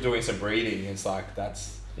 Just from doing some breathing, it's like,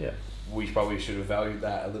 we probably should have valued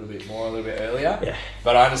that a little bit more, a little bit earlier. Yeah.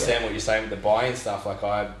 But I understand what you're saying with the buy-in stuff. Like,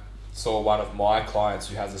 I saw one of my clients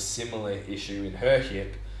who has a similar issue in her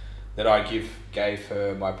hip that I gave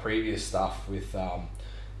her my previous stuff with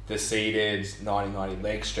the seated 90-90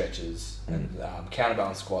 leg stretches and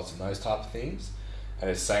counterbalance squats and those type of things. And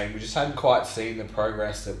it's saying we just hadn't quite seen the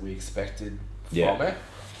progress that we expected from it.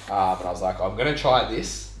 And I was like, I'm going to try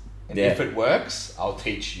this. And if it works, I'll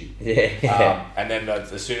teach you. And then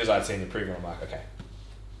as soon as I'd seen the improvement, I'm like, okay,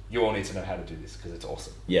 you all need to know how to do this because it's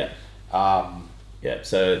awesome.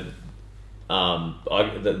 So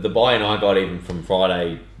the buy-in I got even from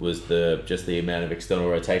Friday was just the amount of external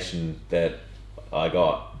rotation that I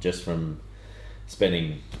got just from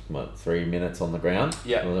spending 3 minutes on the ground.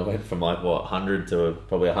 I went from 100 to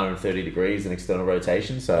probably 130 degrees in external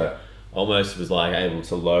rotation. So almost was like able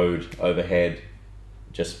to load overhead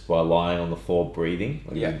just by lying on the floor breathing.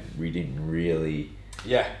 We didn't really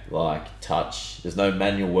touch. There's no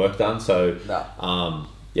manual work done. So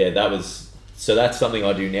that's something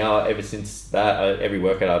I do now. Ever since that, every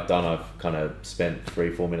workout I've done, I've kind of spent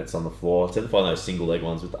 3-4 minutes on the floor. I tend to find those single leg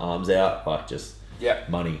ones with the arms out, like just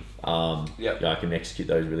money. I can execute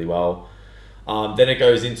those really well. Then it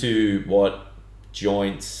goes into what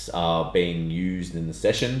joints are being used in the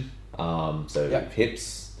session.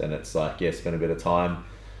 Hips, then it's like, spend a bit of time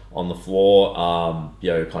on the floor,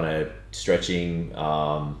 kind of stretching,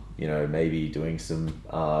 maybe doing some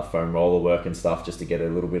foam roller work and stuff just to get a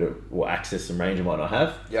little bit of access and range I might not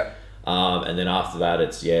have. And then after that,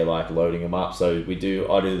 it's like loading them up. So I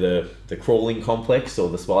do the crawling complex or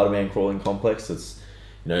the Spider-Man crawling complex. It's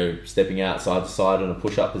stepping out side to side in a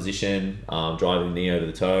push-up position, driving the knee over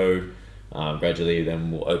the toe. Gradually,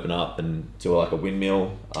 then we'll open up and do like a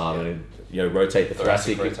windmill, and rotate the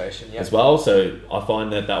thoracic rotation as well. So I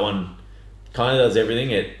find that one kind of does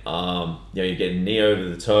everything. You're getting knee over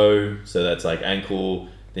the toe, so that's like ankle.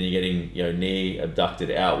 Then you're getting knee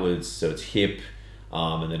abducted outwards, so it's hip,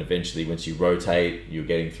 and then eventually once you rotate, you're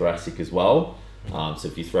getting thoracic as well. So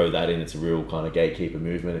if you throw that in, it's a real kind of gatekeeper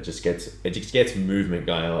movement. It just gets movement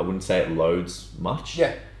going. I wouldn't say it loads much.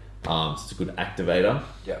 So it's a good activator.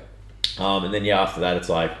 And then after that, it's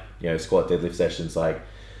like squat deadlift sessions, like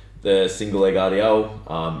the single leg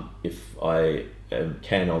RDL. If I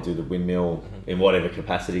can, I'll do the windmill in whatever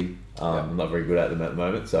capacity. I'm not very good at them at the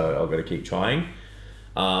moment, so I've got to keep trying.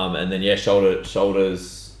 And then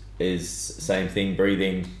shoulders is same thing,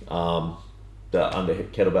 breathing. The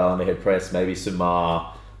kettlebell underhead press, maybe some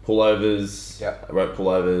pullovers, rope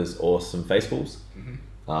pullovers, or some face pulls.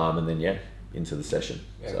 And then into the session.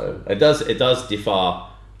 So cool. It does differ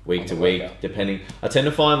week to week, depending. I tend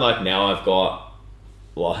to find like now I've got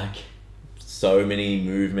like so many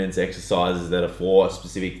movements, exercises that are for a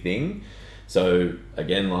specific thing. So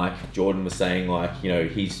again, like Jordan was saying, like,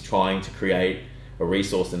 he's trying to create a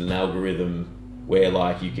resource and an algorithm where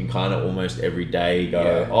like you can kind of almost every day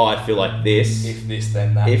go, I feel like this. If this,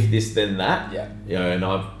 then that. If this, then that. And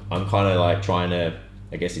I'm kind of like trying to,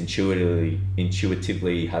 I guess,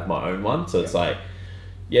 intuitively have my own one. So it's like,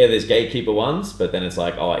 there's gatekeeper ones, but then it's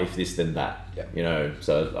like, if this, then that.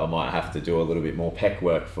 So I might have to do a little bit more pec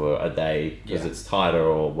work for a day because it's tighter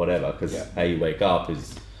or whatever, because how you wake up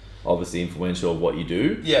is obviously influential of what you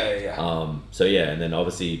do. And then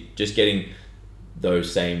obviously just getting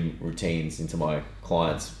those same routines into my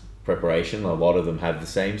clients' preparation. A lot of them have the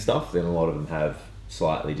same stuff, then a lot of them have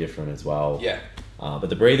slightly different as well. But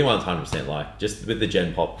the breathing one's 100%, like just with the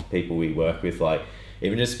Gen Pop people we work with, like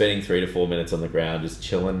even just spending 3 to 4 minutes on the ground, just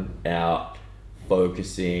chilling out,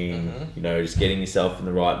 focusing, just getting yourself in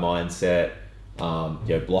the right mindset,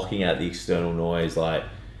 blocking out the external noise, like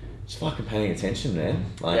just fucking paying attention, man,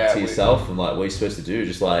 like to yourself and like what you're supposed to do,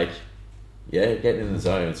 just like, getting in the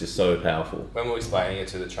zone. It's just so powerful. When we're explaining it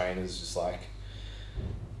to the trainers, just like,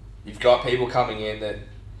 you've got people coming in that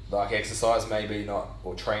like exercise may be not,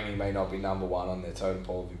 or training may not be number one on their totem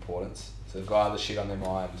pole of importance. So they've got other shit on their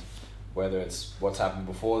mind, whether it's what's happened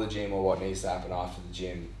before the gym or what needs to happen after the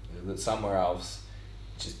gym, that somewhere else.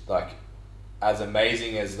 Just like, as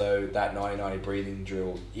amazing as though that 90-90 breathing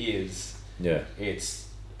drill is, it's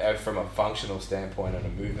from a functional standpoint and a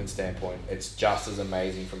movement standpoint, it's just as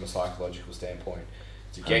amazing from a psychological standpoint.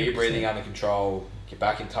 to get your breathing under control, get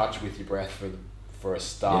back in touch with your breath for a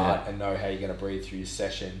start, and know how you're going to breathe through your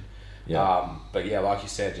session. But yeah, like you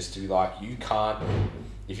said, just to be like, you can't,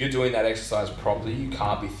 if you're doing that exercise properly, you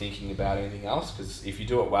can't be thinking about anything else, because if you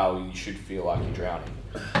do it well, you should feel like you're drowning,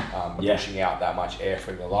 pushing out that much air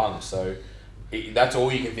from your lungs. So that's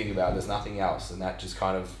all you can think about. There's nothing else, and that just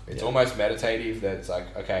kind of, it's almost meditative. That it's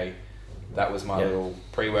like, okay, that was my little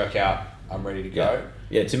pre-workout. I'm ready to go.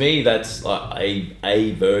 Yeah, to me, that's like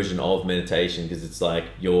a version of meditation, because it's like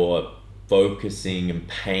you're focusing and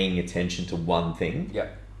paying attention to one thing.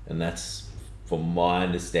 And that's, from my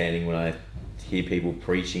understanding, when I hear people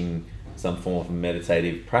preaching some form of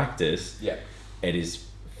meditative practice, it is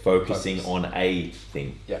focusing on a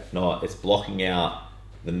thing. Not, it's blocking out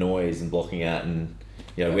the noise and blocking out, and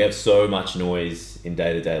you know, we have so much noise in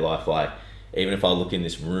day-to-day life. Like, even if I look in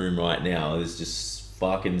this room right now, there's just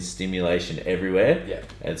fucking stimulation everywhere.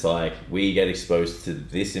 It's like we get exposed to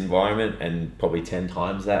this environment, and probably 10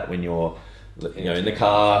 times that when you're, you know, in the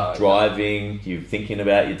car, driving, you're thinking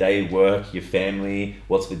about your day, work, your family,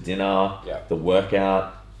 what's for dinner, the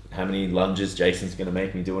workout, how many lunges Jason's going to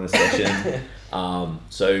make me do in a session.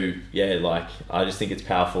 So yeah, like, I just think it's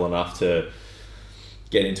powerful enough to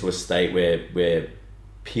get into a state where we're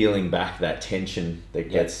peeling back that tension that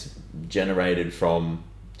gets generated from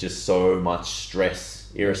just so much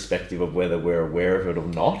stress, irrespective of whether we're aware of it or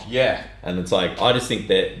not. And it's like, I just think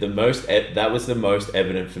that that was the most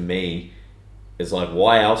evident for me. It's like,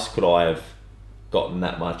 why else could I have gotten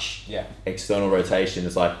that much external rotation?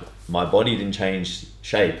 It's like, my body didn't change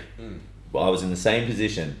shape. I was in the same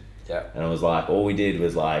position. And I was like, all we did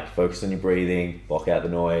was like, focus on your breathing, block out the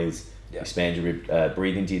noise, expand your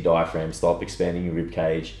breathe into your diaphragm, stop expanding your rib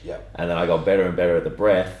cage. And then I got better and better at the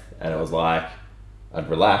breath, and it was like, I'd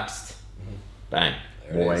relaxed, bang,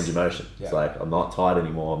 more range of motion. It's like, I'm not tight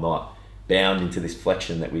anymore. I'm not bound into this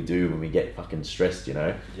flexion that we do when we get fucking stressed, you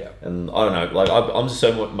know? And I don't know, like, I'm just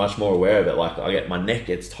so much more aware of it. Like, my neck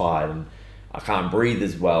gets tight and I can't breathe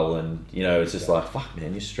as well, and you know, it's just like, fuck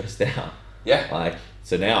man, you're stressed out. Like,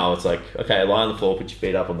 so now it's like, okay, lie on the floor, put your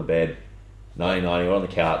feet up on the bed, 90-90, or on the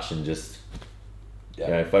couch, and just you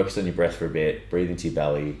know, focus on your breath for a bit, breathe into your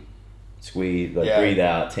belly, squeeze, like breathe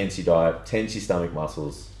out, tense your stomach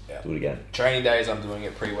muscles, do it again. Training days, I'm doing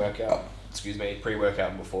it pre-workout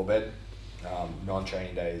and before bed.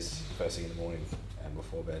 Non-training days, first thing in the morning and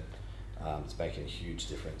before bed. It's making a huge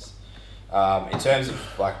difference. In terms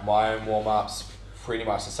of like my own warm-ups, pretty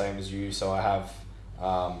much the same as you. So I have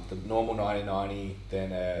the normal 90-90,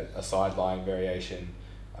 then a side lying variation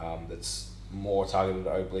that's more targeted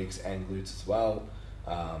at obliques and glutes as well.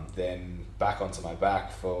 Then back onto my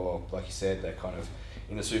back for, like you said, they're kind of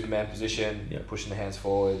in the Superman position, pushing the hands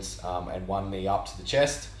forwards, and one knee up to the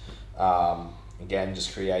chest. Again,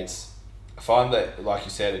 just creates, I find that, like you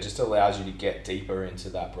said, it just allows you to get deeper into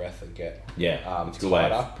that breath and get it's a good way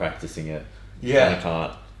of practicing it. You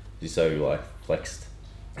can't, you're so like flexed.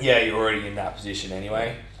 You're already in that position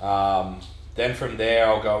anyway. Then from there,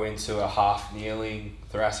 I'll go into a half kneeling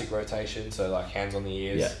thoracic rotation, so like hands on the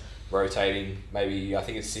ears, rotating maybe, I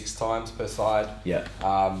think it's 6 times per side.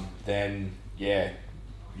 Then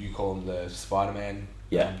you call them the Spider-Man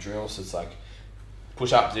drill, so it's like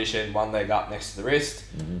push up position, one leg up next to the wrist,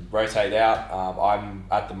 rotate out. I'm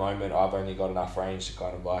at the moment, I've only got enough range to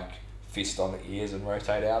kind of like fist on the ears and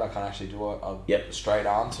rotate out. I can't actually do a straight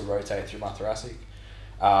arm to rotate through my thoracic,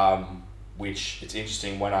 which it's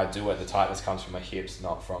interesting, when I do it, the tightness comes from my hips,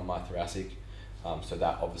 not from my thoracic. So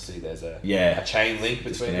that obviously there's a chain link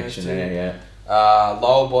between those two.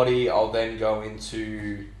 Lower body, I'll then go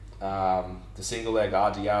into the single leg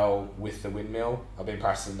RDL with the windmill. I've been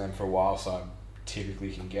practicing them for a while, so I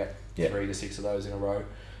typically can get 3 to 6 of those in a row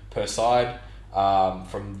per side.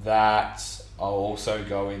 From that, I'll also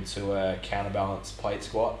go into a counterbalance plate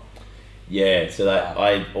squat. So that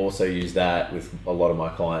I also use that with a lot of my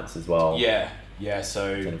clients as well.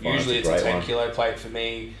 So usually it's a 10 kilo plate for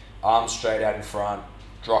me, arms straight out in front,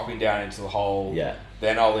 dropping down into the hole.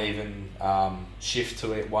 Then I'll even shift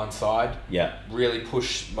to it one side. Really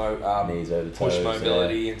push knees over toes, push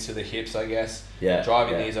mobility into the hips, I guess.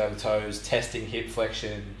 Driving knees over toes, testing hip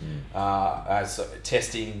flexion,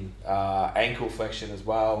 testing ankle flexion as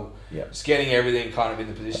well. Just getting everything kind of in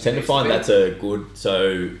the position. I tend to find that's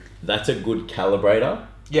a good calibrator.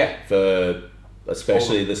 For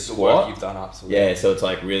especially the squat. Work you've done, absolutely. So it's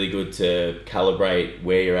like really good to calibrate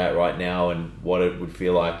where you're at right now and what it would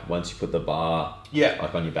feel like once you put the bar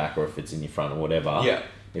like on your back, or if it's in your front or whatever.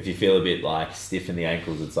 If you feel a bit like stiff in the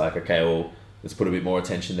ankles, it's like, okay, well, let's put a bit more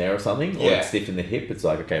attention there or something, or it's stiff in the hip. It's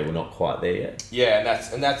like, okay, we're not quite there yet. Yeah,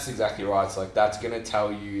 and that's exactly right. It's like that's gonna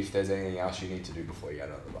tell you if there's anything else you need to do before you go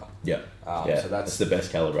to the bar. Yeah. So that's the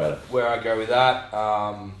best calibrator. Where I go with that.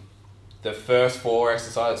 The first 4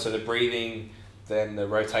 exercises, so the breathing, then the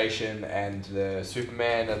rotation, and the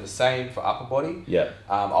Superman are the same for upper body. Yeah.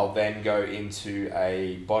 I'll then go into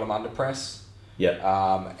a bottom under press.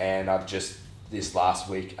 Yeah. And I've just this last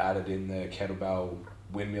week added in the kettlebell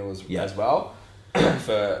windmill as well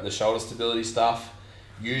for the shoulder stability stuff.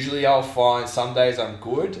 Usually I'll find some days I'm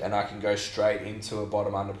good and I can go straight into a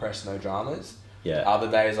bottom under press, no dramas. Yeah.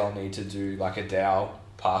 Other days I'll need to do like a dowel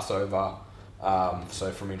pass over.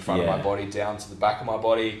 So from in front of my body down to the back of my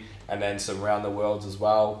body, and then some round the worlds as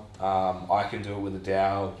well. I can do it with a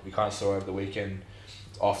dowel. We kind of saw over the weekend,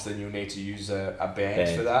 often you'll need to use a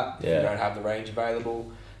band for that if you don't have the range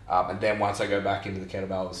available. And then once I go back into the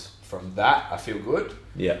kettlebells from that, I feel good.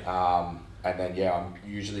 Yeah. And then, I'm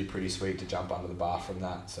usually pretty sweet to jump under the bar from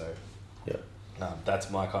that. So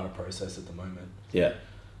that's my kind of process at the moment. Yeah.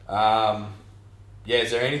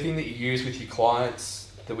 Is there anything that you use with your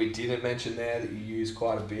clients that we didn't mention there that you use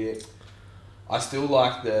quite a bit? I still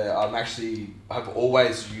like I've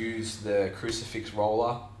always used the crucifix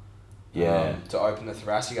roller to open the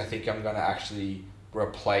thoracic. I think I'm going to actually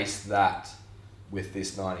replace that with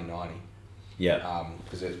this 90-90. Yeah.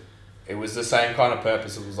 Because it was the same kind of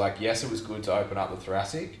purpose. It was like, yes, it was good to open up the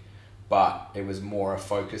thoracic, but it was more a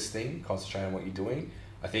focus thing, concentrate on what you're doing.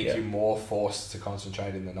 I think you're more forced to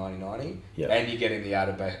concentrate in the 90-90 and you're getting the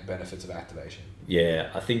added benefits of activation. Yeah,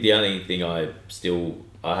 I think the only thing I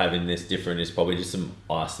have in this different is probably just some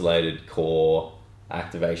isolated core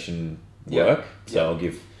activation work. So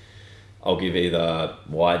I'll give either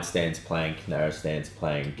wide stance plank, narrow stance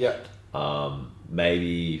plank.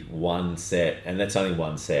 Maybe one set, and that's only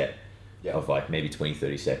one set of like maybe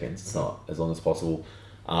 20-30 seconds. It's not as long as possible.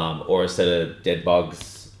 Or a set of dead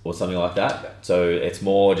bugs or something like that. So it's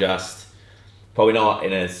more just probably not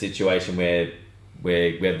in a situation where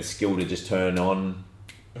we have the skill to just turn on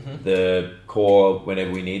the core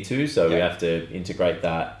whenever we need to. So we have to integrate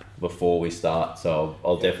that before we start. So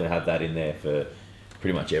I'll definitely have that in there for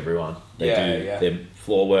pretty much everyone. They do their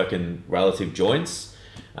floor work and relative joints,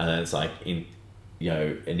 and then it's like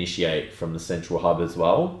initiate from the central hub as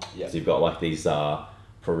well. So you've got like these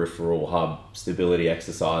peripheral hub stability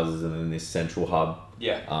exercises, and then this central hub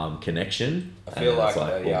connection. I feel like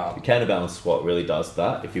the counterbalance squat really does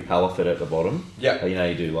that. If you pallet it at the bottom, you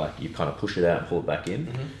do like you kind of push it out and pull it back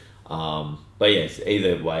in. But yes,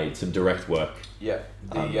 either way, some direct work. That's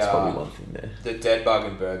probably one thing there. The dead bug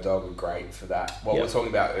and bird dog are great for that. What we were talking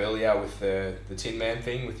about earlier with the Tin Man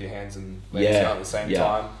thing, with your hands and legs out at the same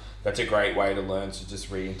time. That's a great way to learn to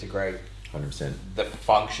just reintegrate 100% the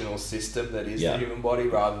functional system that is the human body,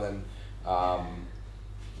 rather than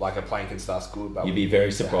like a plank and stuff's good, but you'd be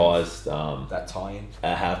very surprised that tie-in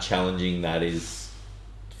at how challenging that is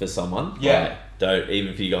for someone. Don't,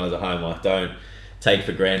 even for you guys at home, like don't take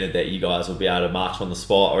for granted that you guys will be able to march on the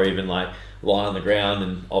spot, or even like lie on the ground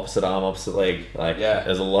and opposite arm, opposite leg. Like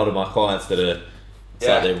there's a lot of my clients that are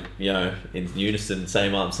like they're in unison,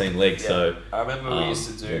 same arm, same leg. So I remember we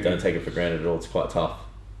used to do. Don't take it for granted at all. It's quite tough.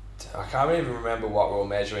 I can't even remember what we were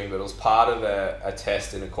measuring, but it was part of a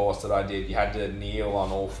test in a course that I did. You had to kneel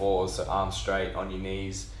on all fours, so arms straight on your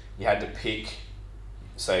knees. You had to pick,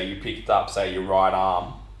 so you picked up, say, your right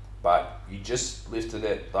arm, but you just lifted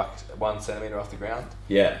it like 1 centimetre off the ground.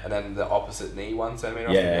 And then the opposite knee 1 centimetre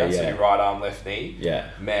off the ground, so your right arm, left knee.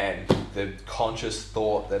 Man, the conscious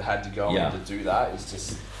thought that had to go in to do that is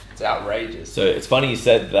just, it's outrageous. So it's funny you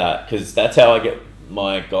said that, because that's how I get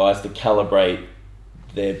my guys to calibrate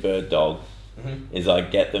their bird dog, is I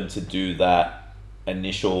get them to do that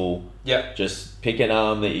initial, just pick an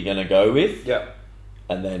arm that you're going to go with,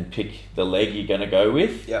 and then pick the leg you're going to go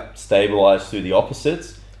with, stabilize through the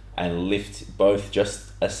opposites, and lift both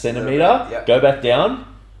just a centimetre, go back down,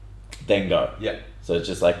 then go. So it's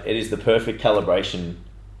just like, it is the perfect calibration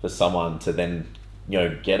for someone to then,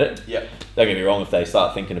 get it. Don't get me wrong, if they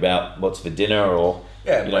start thinking about what's for dinner, or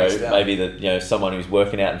maybe that someone who's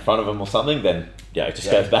working out in front of them or something, then it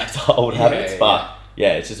just goes back to old habits. But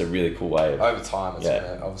it's just a really cool way of, over time it's going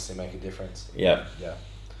to obviously make a difference.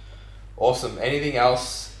 Awesome. Anything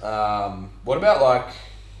else? What about like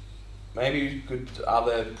maybe good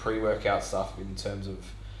other pre-workout stuff in terms of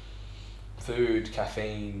food,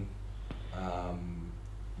 caffeine,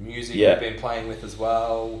 music you've been playing with as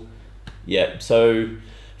well? So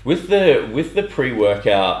with the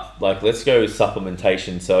pre-workout, like let's go with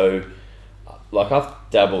supplementation. So like I've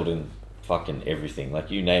dabbled in fucking everything. Like,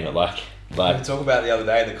 you name it. Like We talked about the other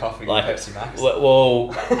day, the coffee like, and Pepsi Max.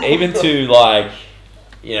 Well, even to like,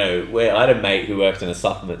 you know, where I had a mate who worked in a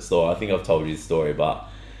supplement store. I think I've told you the story,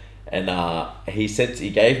 he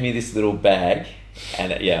gave me this little bag,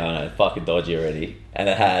 and I know, fucking dodgy already. And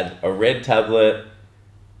it had a red tablet,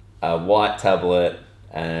 a white tablet,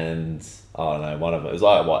 and I don't know, one of them. It was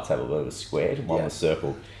like a white tablet, but it was squared, and one was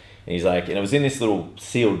circle. And he's like, and it was in this little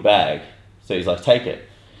sealed bag. So he's like, take it.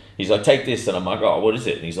 He's like, take this, and I'm like, oh, what is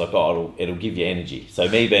it? And he's like, oh, it'll give you energy. So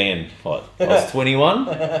me being, I was 21.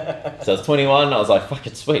 So I was 21, I was like, fuck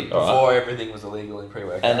it, sweet. Before everything was illegal in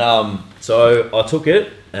pre-workout. And so I took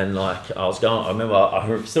it, and like, I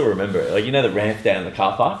still remember it. Like, you know the ramp down in the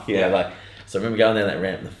car park? Yeah. Like, so I remember going down that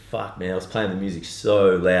ramp, and fuck, man, I was playing the music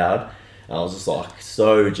so loud. And I was just like,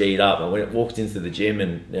 so G'd up. And when it walked into the gym,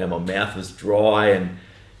 and my mouth was dry, and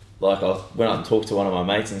like, I went up and talked to one of my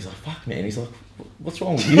mates, and he's like, fuck, man. He's like, what's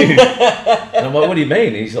wrong with you? And I'm like, what do you mean?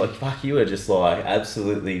 And he's like, fuck, you are just like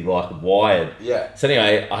absolutely like wired. Yeah. So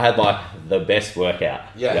anyway, I had like the best workout.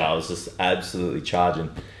 Yeah. I was just absolutely charging.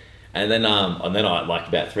 And then I like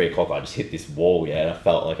about 3 o'clock, I just hit this wall, and I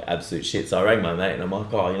felt like absolute shit. So I rang my mate, and I'm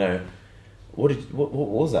like, oh, you know, what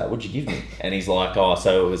was that? What'd you give me? And he's like, oh,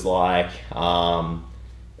 so it was like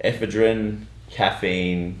ephedrine,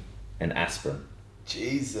 caffeine, and aspirin.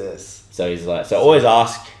 Jesus. So he's like, so always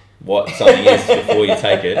ask what something is before you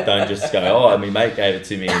take it. Don't just go, oh, my mate gave it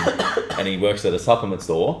to me, and he works at a supplement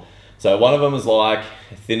store. So one of them was like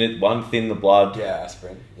thin the blood. Yeah,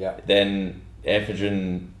 aspirin. Yeah. Then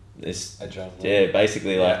ephedrine is adrenaline.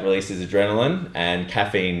 Basically like releases adrenaline, and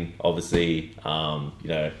caffeine obviously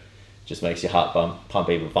just makes your heart pump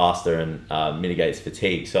even faster and mitigates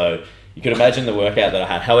fatigue. So you could imagine the workout that I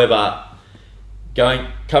had. However,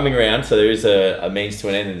 coming around, so there is a means to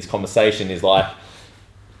an end in this conversation, is like,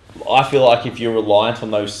 I feel like if you're reliant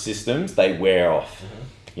on those systems, they wear off.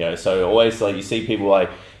 Mm-hmm. So always, like, you see people like,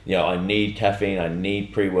 I need caffeine, I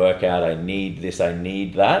need pre-workout, I need this, I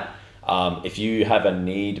need that. If you have a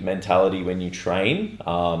need mentality when you train,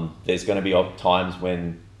 there's going to be times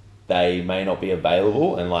when they may not be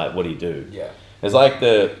available, and like, what do you do? Yeah. It's like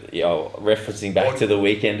referencing back to the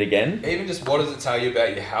weekend again. Even just, what does it tell you about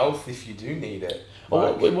your health if you do need it?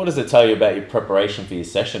 Well, what does it tell you about your preparation for your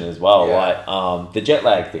session as well? Yeah. Like the jet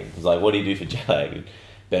lag thing. It's like, what do you do for jet lag? And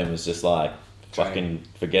Ben was just like, fucking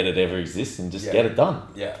forget it ever exists and just get it done.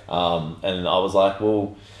 Yeah. And I was like,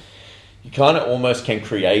 well, you kind of almost can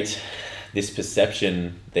create this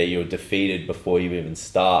perception that you're defeated before you even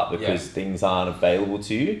start, because things aren't available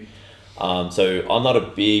to you. So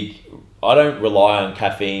I don't rely on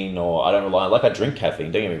caffeine, or I drink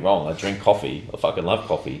caffeine, don't get me wrong. I drink coffee. I fucking love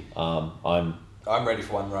coffee. I'm ready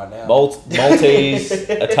for one right now. Maltese,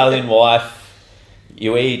 Italian wife.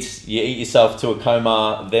 You eat yourself to a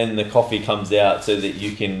coma, then the coffee comes out so that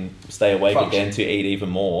you can stay awake again to eat even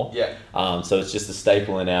more. Yeah. So it's just a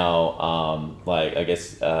staple in our,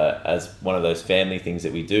 as one of those family things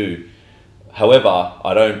that we do. However,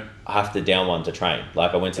 I don't have to down one to train.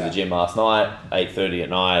 Like, I went to the gym last night, 8:30 at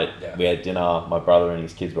night. Yeah. We had dinner. My brother and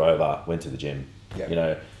his kids were over. Went to the gym.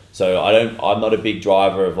 Yeah. So I'm not a big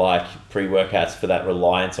driver of like pre-workouts for that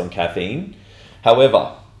reliance on caffeine.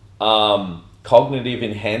 However, cognitive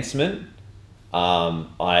enhancement,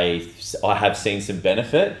 I have seen some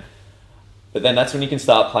benefit, but then that's when you can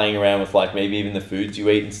start playing around with like maybe even the foods you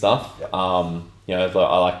eat and stuff. Yep.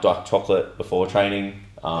 I like dark chocolate before training.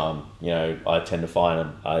 I tend to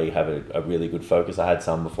find I have a really good focus. I had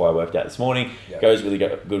some before I worked out this morning. Yep. Goes really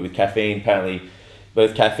good with caffeine. Apparently,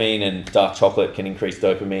 both caffeine and dark chocolate can increase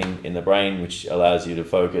dopamine in the brain, which allows you to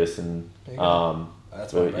focus and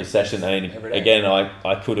that's for your session. I mean, again,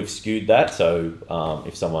 I could have skewed that. So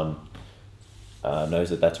if someone knows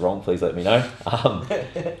that that's wrong, please let me know.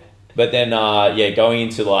 But then, going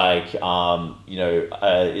into like,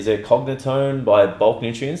 is it Cognitone by Bulk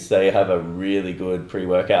Nutrients? They have a really good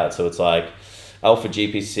pre-workout. So it's like alpha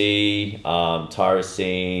GPC,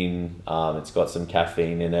 tyrosine. It's got some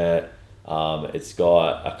caffeine in it. It's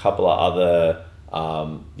got a couple of other,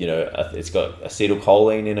 it's got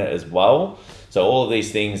acetylcholine in it as well. So all of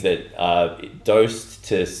these things that dosed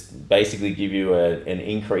to basically give you an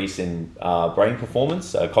increase in brain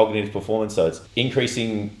performance, cognitive performance. So it's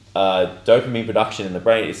increasing dopamine production in the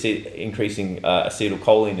brain. It's increasing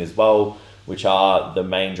acetylcholine as well, which are the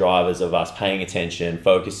main drivers of us paying attention,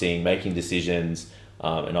 focusing, making decisions.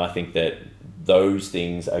 And I think that those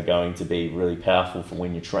things are going to be really powerful for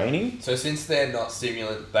when you're training. So since they're not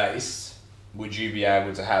stimulant based, would you be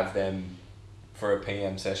able to have them for a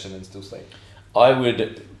PM session and still sleep? I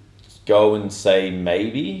would go and say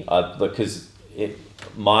maybe, because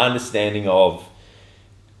my understanding of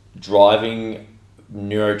driving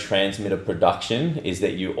neurotransmitter production is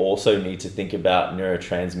that you also need to think about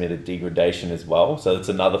neurotransmitter degradation as well. So it's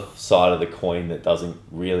another side of the coin that doesn't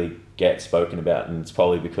really get spoken about, and it's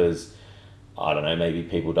probably because, I don't know, maybe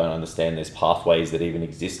people don't understand there's pathways that even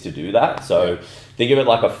exist to do that. So think of it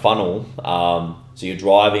like a funnel. So you're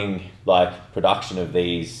driving like production of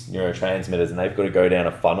these neurotransmitters, and they've got to go down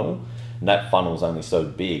a funnel, and that funnel's only so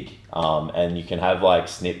big. And you can have like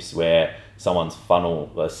SNPs where someone's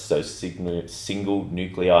funnel, so single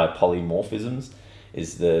nuclei polymorphisms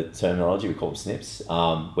is the terminology, we call them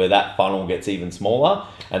SNPs, where that funnel gets even smaller,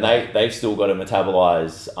 and they've still got to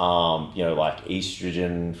metabolize, like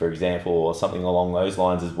estrogen, for example, or something along those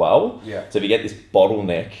lines as well. Yeah. So if you get this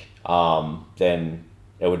bottleneck, then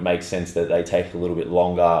it would make sense that they take a little bit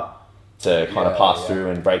longer to kind of pass through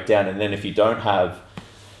and break down. And then if you don't have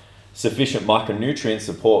sufficient micronutrient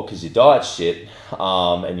support because your diet's shit,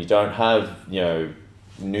 and you don't have,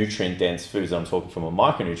 nutrient dense foods, I'm talking from a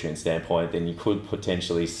micronutrient standpoint, then you could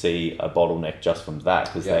potentially see a bottleneck just from that,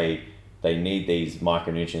 because they need these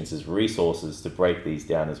micronutrients as resources to break these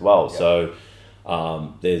down as well. So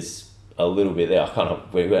there's a little bit there.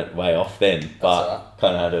 We went way off then, but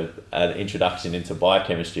kind of had an introduction into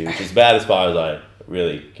biochemistry, which is about as far as I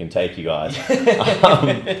really can take you guys.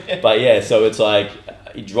 But yeah, so it's like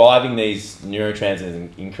driving these neurotransmitters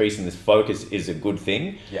and increasing this focus is a good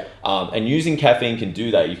thing. Yeah. And using caffeine can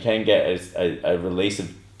do that. You can get a release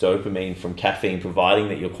of dopamine from caffeine, providing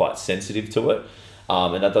that you're quite sensitive to it.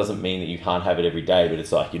 And that doesn't mean that you can't have it every day, but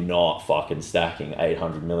it's like you're not fucking stacking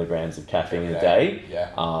 800 milligrams of caffeine a day.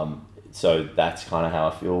 Yeah. So that's kind of how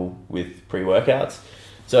I feel with pre-workouts.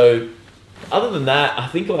 So other than that, I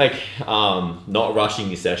think like not rushing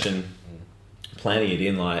your session, planning it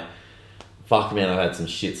in, like, fuck man, I've had some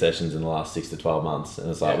shit sessions in the last 6 to 12 months,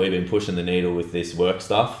 and it's like we've been pushing the needle with this work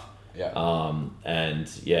stuff. Yeah. And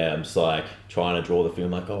I'm just like trying to draw the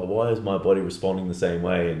film, like, oh, why is my body responding the same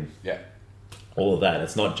way, and all of that.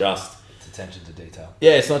 It's not just attention to detail.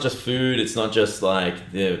 Yeah, it's not just food. It's not just like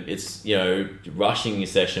it's rushing your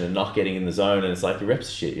session and not getting in the zone, and it's like your reps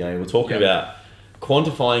are shit. We're talking about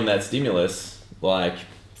quantifying that stimulus. Like,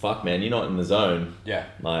 fuck man, you're not in the zone. Yeah.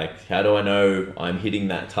 Like, how do I know I'm hitting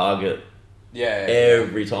that target?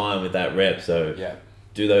 Every time with that rep. So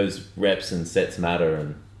do those reps and sets matter,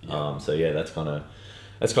 and that's kind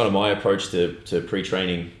of my approach to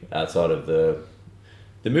pre-training outside of the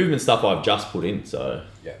movement stuff I've just put in. So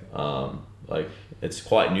it's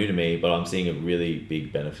quite new to me, but I'm seeing a really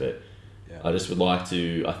big benefit. I just would like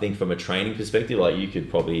to, I think from a training perspective, like you could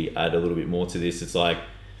probably add a little bit more to this. It's like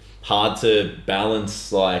hard to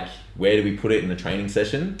balance, like, where do we put it in the training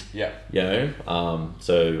session?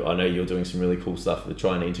 So I know you're doing some really cool stuff with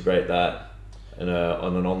trying to integrate that on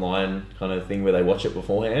an online kind of thing where they watch it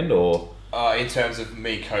beforehand, or in terms of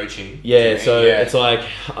me coaching. It's like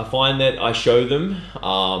I find that I show them,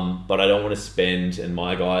 but I don't want to spend, and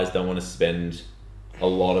my guys don't want to spend a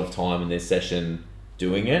lot of time in their session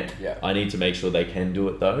doing it. I need to make sure they can do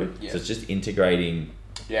it though. So it's just integrating.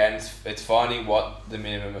 And it's finding what the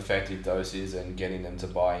minimum effective dose is and getting them to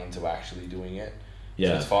buy into actually doing it.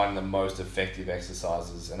 So it's finding the most effective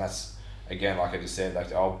exercises, and that's, again, like I just said,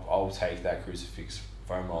 like I'll take that crucifix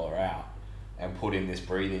foam roller out and put in this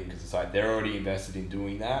breathing, because it's like they're already invested in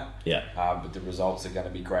doing that. But the results are going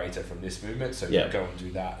to be greater from this movement, so you go and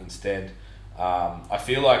do that instead. I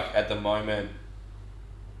feel like at the moment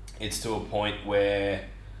it's to a point where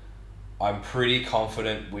I'm pretty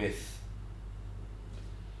confident with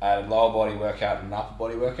a lower body workout and an upper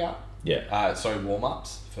body workout.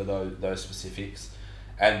 Warm-ups for those specifics.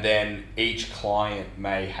 And then each client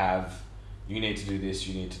may have, you need to do this,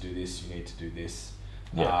 you need to do this, you need to do this.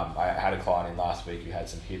 I had a client in last week who had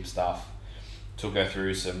some hip stuff. Took her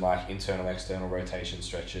through some like internal, external rotation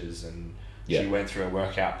stretches, and she went through a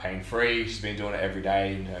workout pain-free. She's been doing it every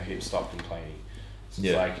day and her hips stopped complaining. So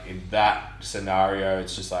it's like in that scenario,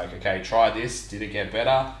 it's just like, okay, try this. Did it get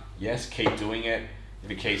better? Yes, keep doing it. If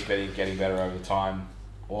it keeps getting better over time,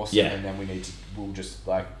 awesome. And then we'll just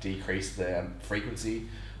like decrease the frequency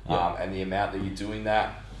and the amount that you're doing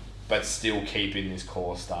that, but still keeping this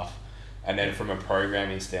core stuff. And then from a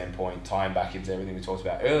programming standpoint, tying back into everything we talked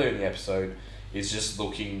about earlier in the episode, is just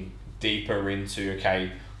looking deeper into,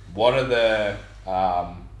 okay, what are the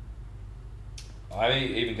I'm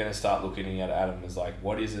even going to start looking at Adam as like,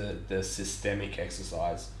 what is the systemic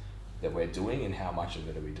exercise that we're doing, and how much of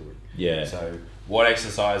it are we doing? So what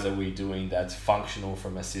exercise are we doing that's functional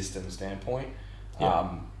from a system standpoint,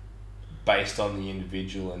 based on the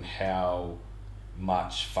individual and how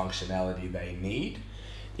much functionality they need?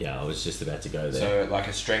 I was just about to go there. So like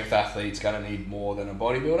a strength athlete's going to need more than a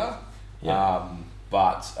bodybuilder.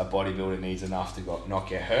 but a bodybuilder needs enough to not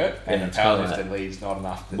get hurt, and a powerlifter needs not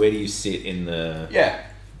enough. Where do you sit in the... Yeah.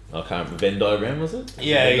 I can't remember. Venn diagram, was it?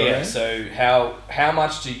 Yeah. So how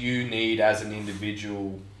much do you need as an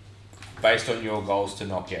individual based on your goals to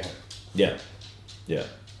not get hurt? Yeah.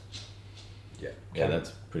 Yeah,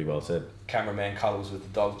 that's pretty well said. Cameraman cuddles with the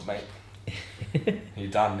dog, mate.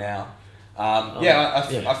 You're done now.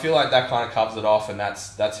 I feel like that kind of covers it off, and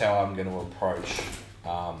that's how I'm going to approach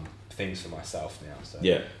things for myself now. So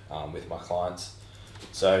with my clients.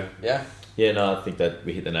 So yeah. Yeah, no, I think that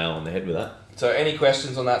we hit the nail on the head with that. So any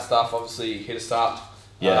questions on that stuff, obviously hit us up.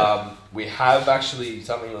 Yeah. We have actually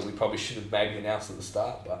something that we probably should have maybe announced at the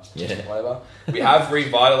start, but whatever. We have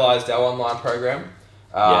revitalized our online program.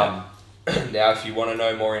 Now, if you want to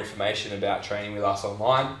know more information about training with us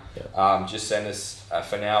online, just send us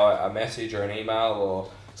for now a message or an email, or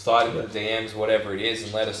slide into the DMs, whatever it is,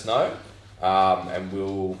 and let us know. And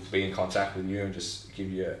we'll be in contact with you and just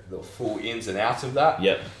give you the full ins and outs of that.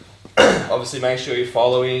 Yep. Obviously, make sure you're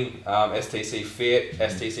following STC Fit,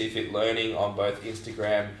 STC Fit Learning on both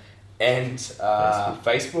Instagram and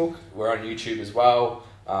Facebook. We're on YouTube as well.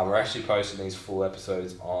 We're actually posting these full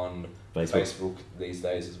episodes on Facebook these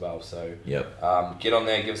days as well. So get on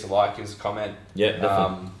there, give us a like, give us a comment. Yeah,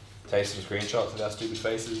 definitely. Take some screenshots of our stupid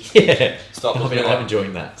faces. Yeah. I'm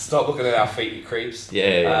enjoying that. Stop looking at our feet, you creeps.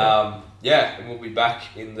 Yeah. And we'll be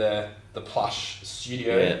back in the plush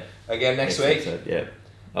studio again next week. Episode, yeah.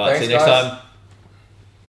 All right, Thanks, see you next time.